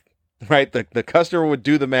math, right? The customer would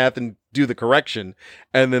do the math and do the correction.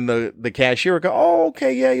 And then the cashier would go, oh,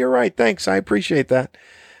 okay, yeah, you're right. Thanks. I appreciate that.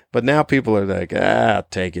 But now people are like, I'll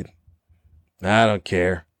take it. I don't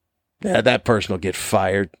care. Yeah, that person will get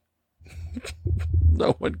fired.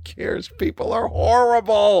 No one cares. People are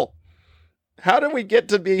horrible. How did we get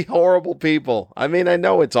to be horrible people? I mean, I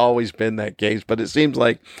know it's always been that case, but it seems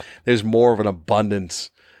like there's more of an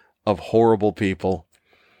abundance of horrible people,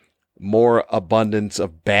 more abundance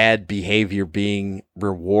of bad behavior being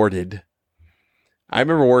rewarded. I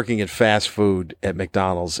remember working at fast food at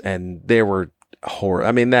McDonald's, and there were horror.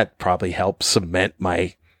 I mean, that probably helped cement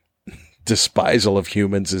my despisal of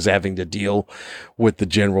humans as having to deal with the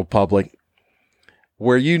general public,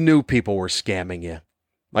 where you knew people were scamming you.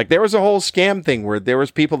 Like, there was a whole scam thing where there was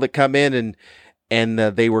people that come in and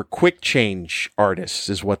they were quick change artists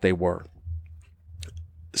is what they were.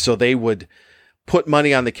 So they would put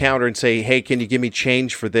money on the counter and say, hey, can you give me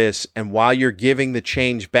change for this? And while you're giving the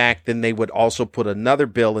change back, then they would also put another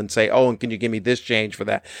bill and say, oh, and can you give me this change for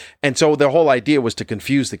that? And so the whole idea was to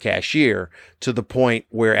confuse the cashier to the point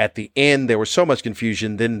where at the end there was so much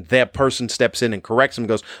confusion, then that person steps in and corrects them and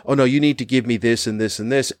goes, oh, no, you need to give me this and this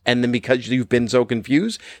and this. And then because you've been so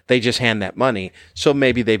confused, they just hand that money. So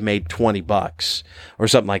maybe they've made $20 or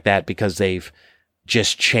something like that because they've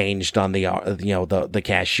just changed on the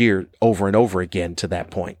cashier over and over again to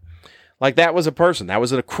that point. Like, that was a person. That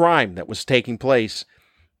was a crime that was taking place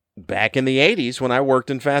back in the 80s when I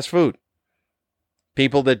worked in fast food.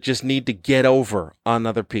 People that just need to get over on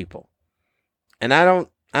other people. And I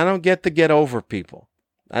don't get the get over people.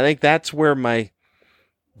 I think that's where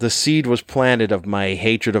the seed was planted of my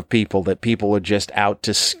hatred of people, that people are just out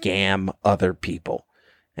to scam other people.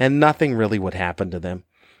 And nothing really would happen to them.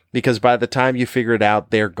 Because by the time you figure it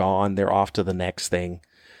out, they're gone. They're off to the next thing.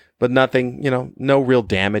 But nothing, no real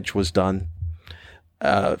damage was done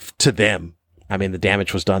to them. I mean, the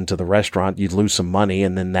damage was done to the restaurant. You'd lose some money,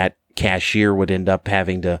 and then that cashier would end up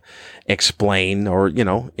having to explain or,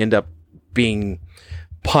 end up being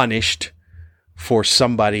punished for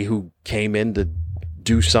somebody who came in to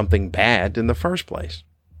do something bad in the first place.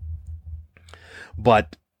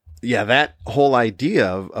 But, yeah, that whole idea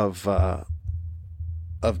of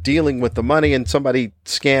dealing with the money and somebody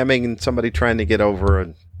scamming and somebody trying to get over.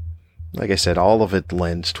 And like I said, all of it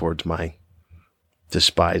lends towards my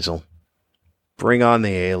despisal. Bring on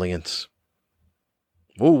the aliens.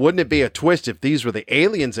 Oh, wouldn't it be a twist if these were the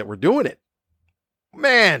aliens that were doing it?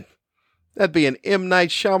 Man, that'd be an M. Night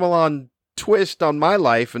Shyamalan twist on my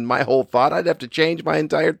life and my whole thought. I'd have to change my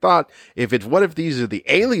entire thought. What if these are the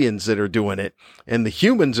aliens that are doing it and the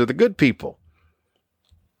humans are the good people?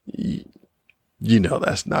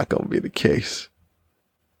 That's not going to be the case.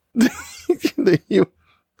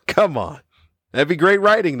 Come on. That'd be great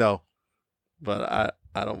writing, though. But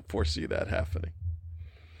I don't foresee that happening.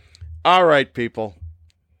 All right, people.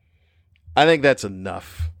 I think that's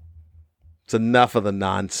enough. It's enough of the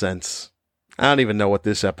nonsense. I don't even know what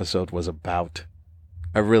this episode was about.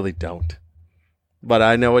 I really don't. but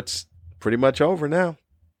I know it's pretty much over now.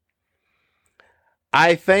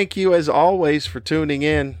 I thank you as always for tuning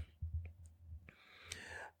in.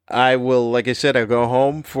 I will, like I said, I'll go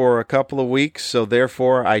home for a couple of weeks, so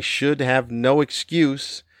therefore I should have no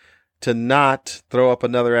excuse to not throw up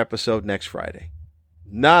another episode next Friday.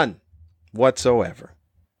 None whatsoever.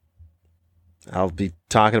 I'll be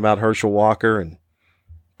talking about Herschel Walker and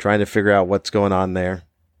trying to figure out what's going on there.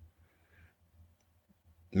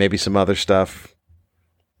 Maybe some other stuff.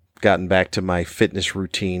 Gotten back to my fitness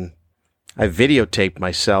routine. I videotaped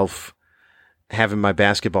myself having my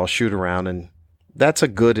basketball shoot around, and that's a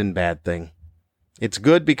good and bad thing. It's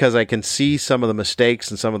good because I can see some of the mistakes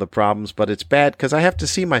and some of the problems, but it's bad because I have to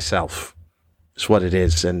see myself. It's what it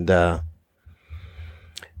is. And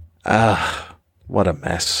what a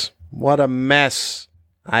mess. What a mess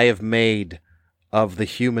I have made of the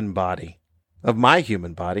human body, of my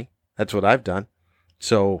human body. That's what I've done.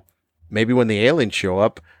 So maybe when the aliens show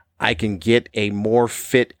up, I can get a more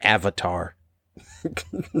fit avatar.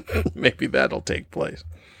 Maybe that'll take place.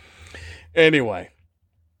 Anyway,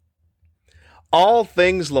 all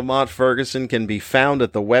things Lamont Ferguson can be found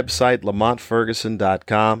at the website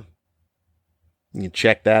lamontferguson.com. You can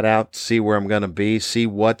check that out, see where I'm going to be, see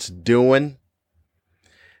what's doing.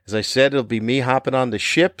 As I said, it'll be me hopping on the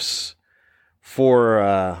ships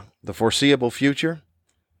for the foreseeable future.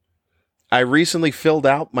 I recently filled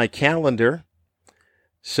out my calendar,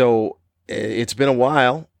 so it's been a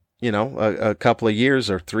while, a couple of years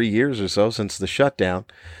or 3 years or so since the shutdown.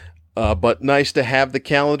 But nice to have the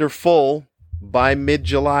calendar full by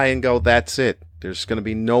mid-July and go, that's it. There's going to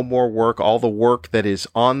be no more work. All the work that is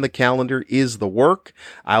on the calendar is the work.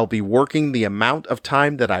 I'll be working the amount of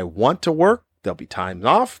time that I want to work. There'll be time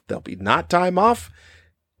off. There'll be not time off.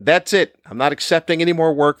 That's it. I'm not accepting any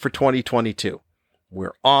more work for 2022.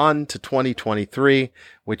 We're on to 2023,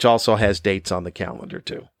 which also has dates on the calendar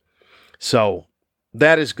too. So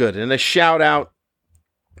that is good. And a shout out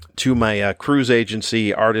to my cruise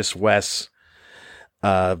agency, Artist West.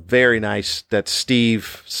 Very nice. That's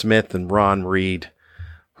Steve Smith and Ron Reed,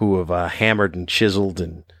 who have hammered and chiseled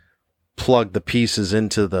and plugged the pieces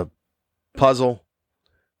into the puzzle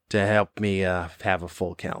to help me have a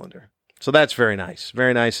full calendar. So that's very nice.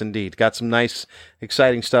 Very nice indeed. Got some nice,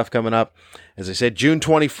 exciting stuff coming up. As I said, June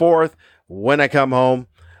 24th, when I come home,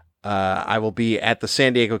 I will be at the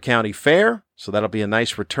San Diego County Fair. So that'll be a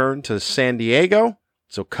nice return to San Diego.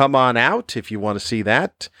 So come on out if you want to see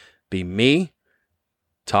that. Be me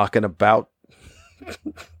talking about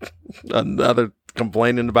another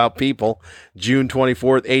complaining about people. June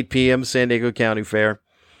 24th, 8 p.m., San Diego County Fair.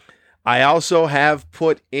 I also have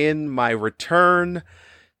put in my return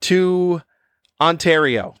to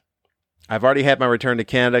Ontario. I've already had my return to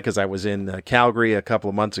Canada because I was in Calgary a couple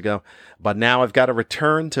of months ago. But now I've got to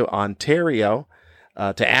return to Ontario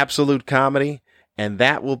to Absolute Comedy. And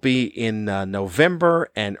that will be in November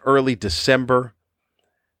and early December.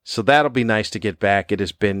 So that'll be nice to get back. It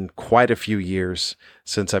has been quite a few years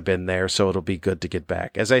since I've been there, so it'll be good to get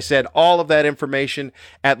back. As I said, all of that information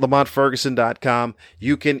at lamontferguson.com.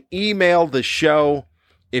 You can email the show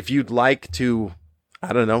if you'd like to,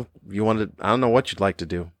 I don't know what you'd like to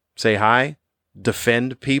do. Say hi,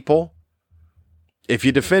 defend people. If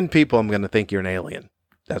you defend people, I'm going to think you're an alien.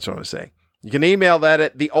 That's what I'm saying. You can email that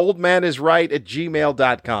at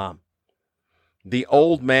theoldmanisright@gmail.com.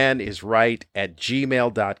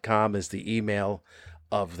 theoldmanisright@gmail.com is the email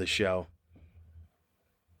of the show.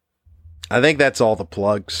 I think that's all the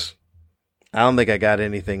plugs. I don't think I got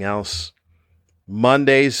anything else.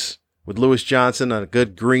 Mondays with Lewis Johnson on a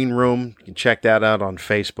good green room. You can check that out on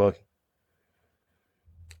Facebook.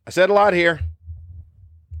 I said a lot here.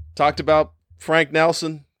 Talked about Frank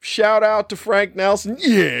Nelson. Shout out to Frank Nelson.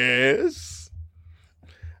 Yes.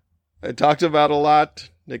 I talked about a lot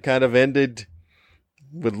that kind of ended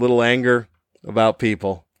with little anger about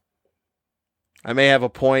people. I may have a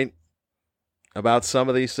point about some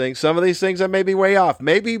of these things. Some of these things I may be way off.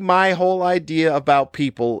 Maybe my whole idea about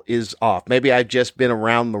people is off. Maybe I've just been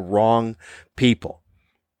around the wrong people.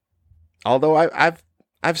 Although I've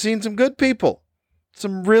seen some good people,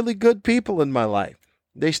 some really good people in my life.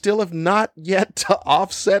 They still have not yet to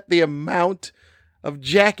offset the amount of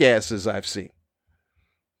jackasses I've seen.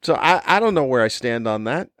 So I don't know where I stand on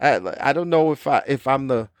that. I don't know if I'm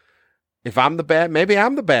the bad. Maybe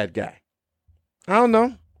I'm the bad guy. I don't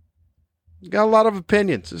know. Got a lot of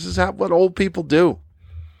opinions. This is what old people do.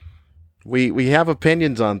 We have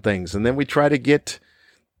opinions on things, and then we try to get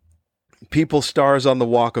people stars on the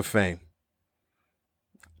Walk of Fame.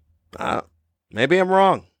 Maybe I'm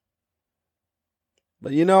wrong.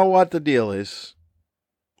 But you know what the deal is?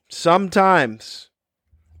 Sometimes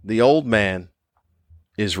the old man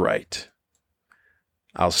is right.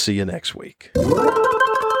 I'll see you next week.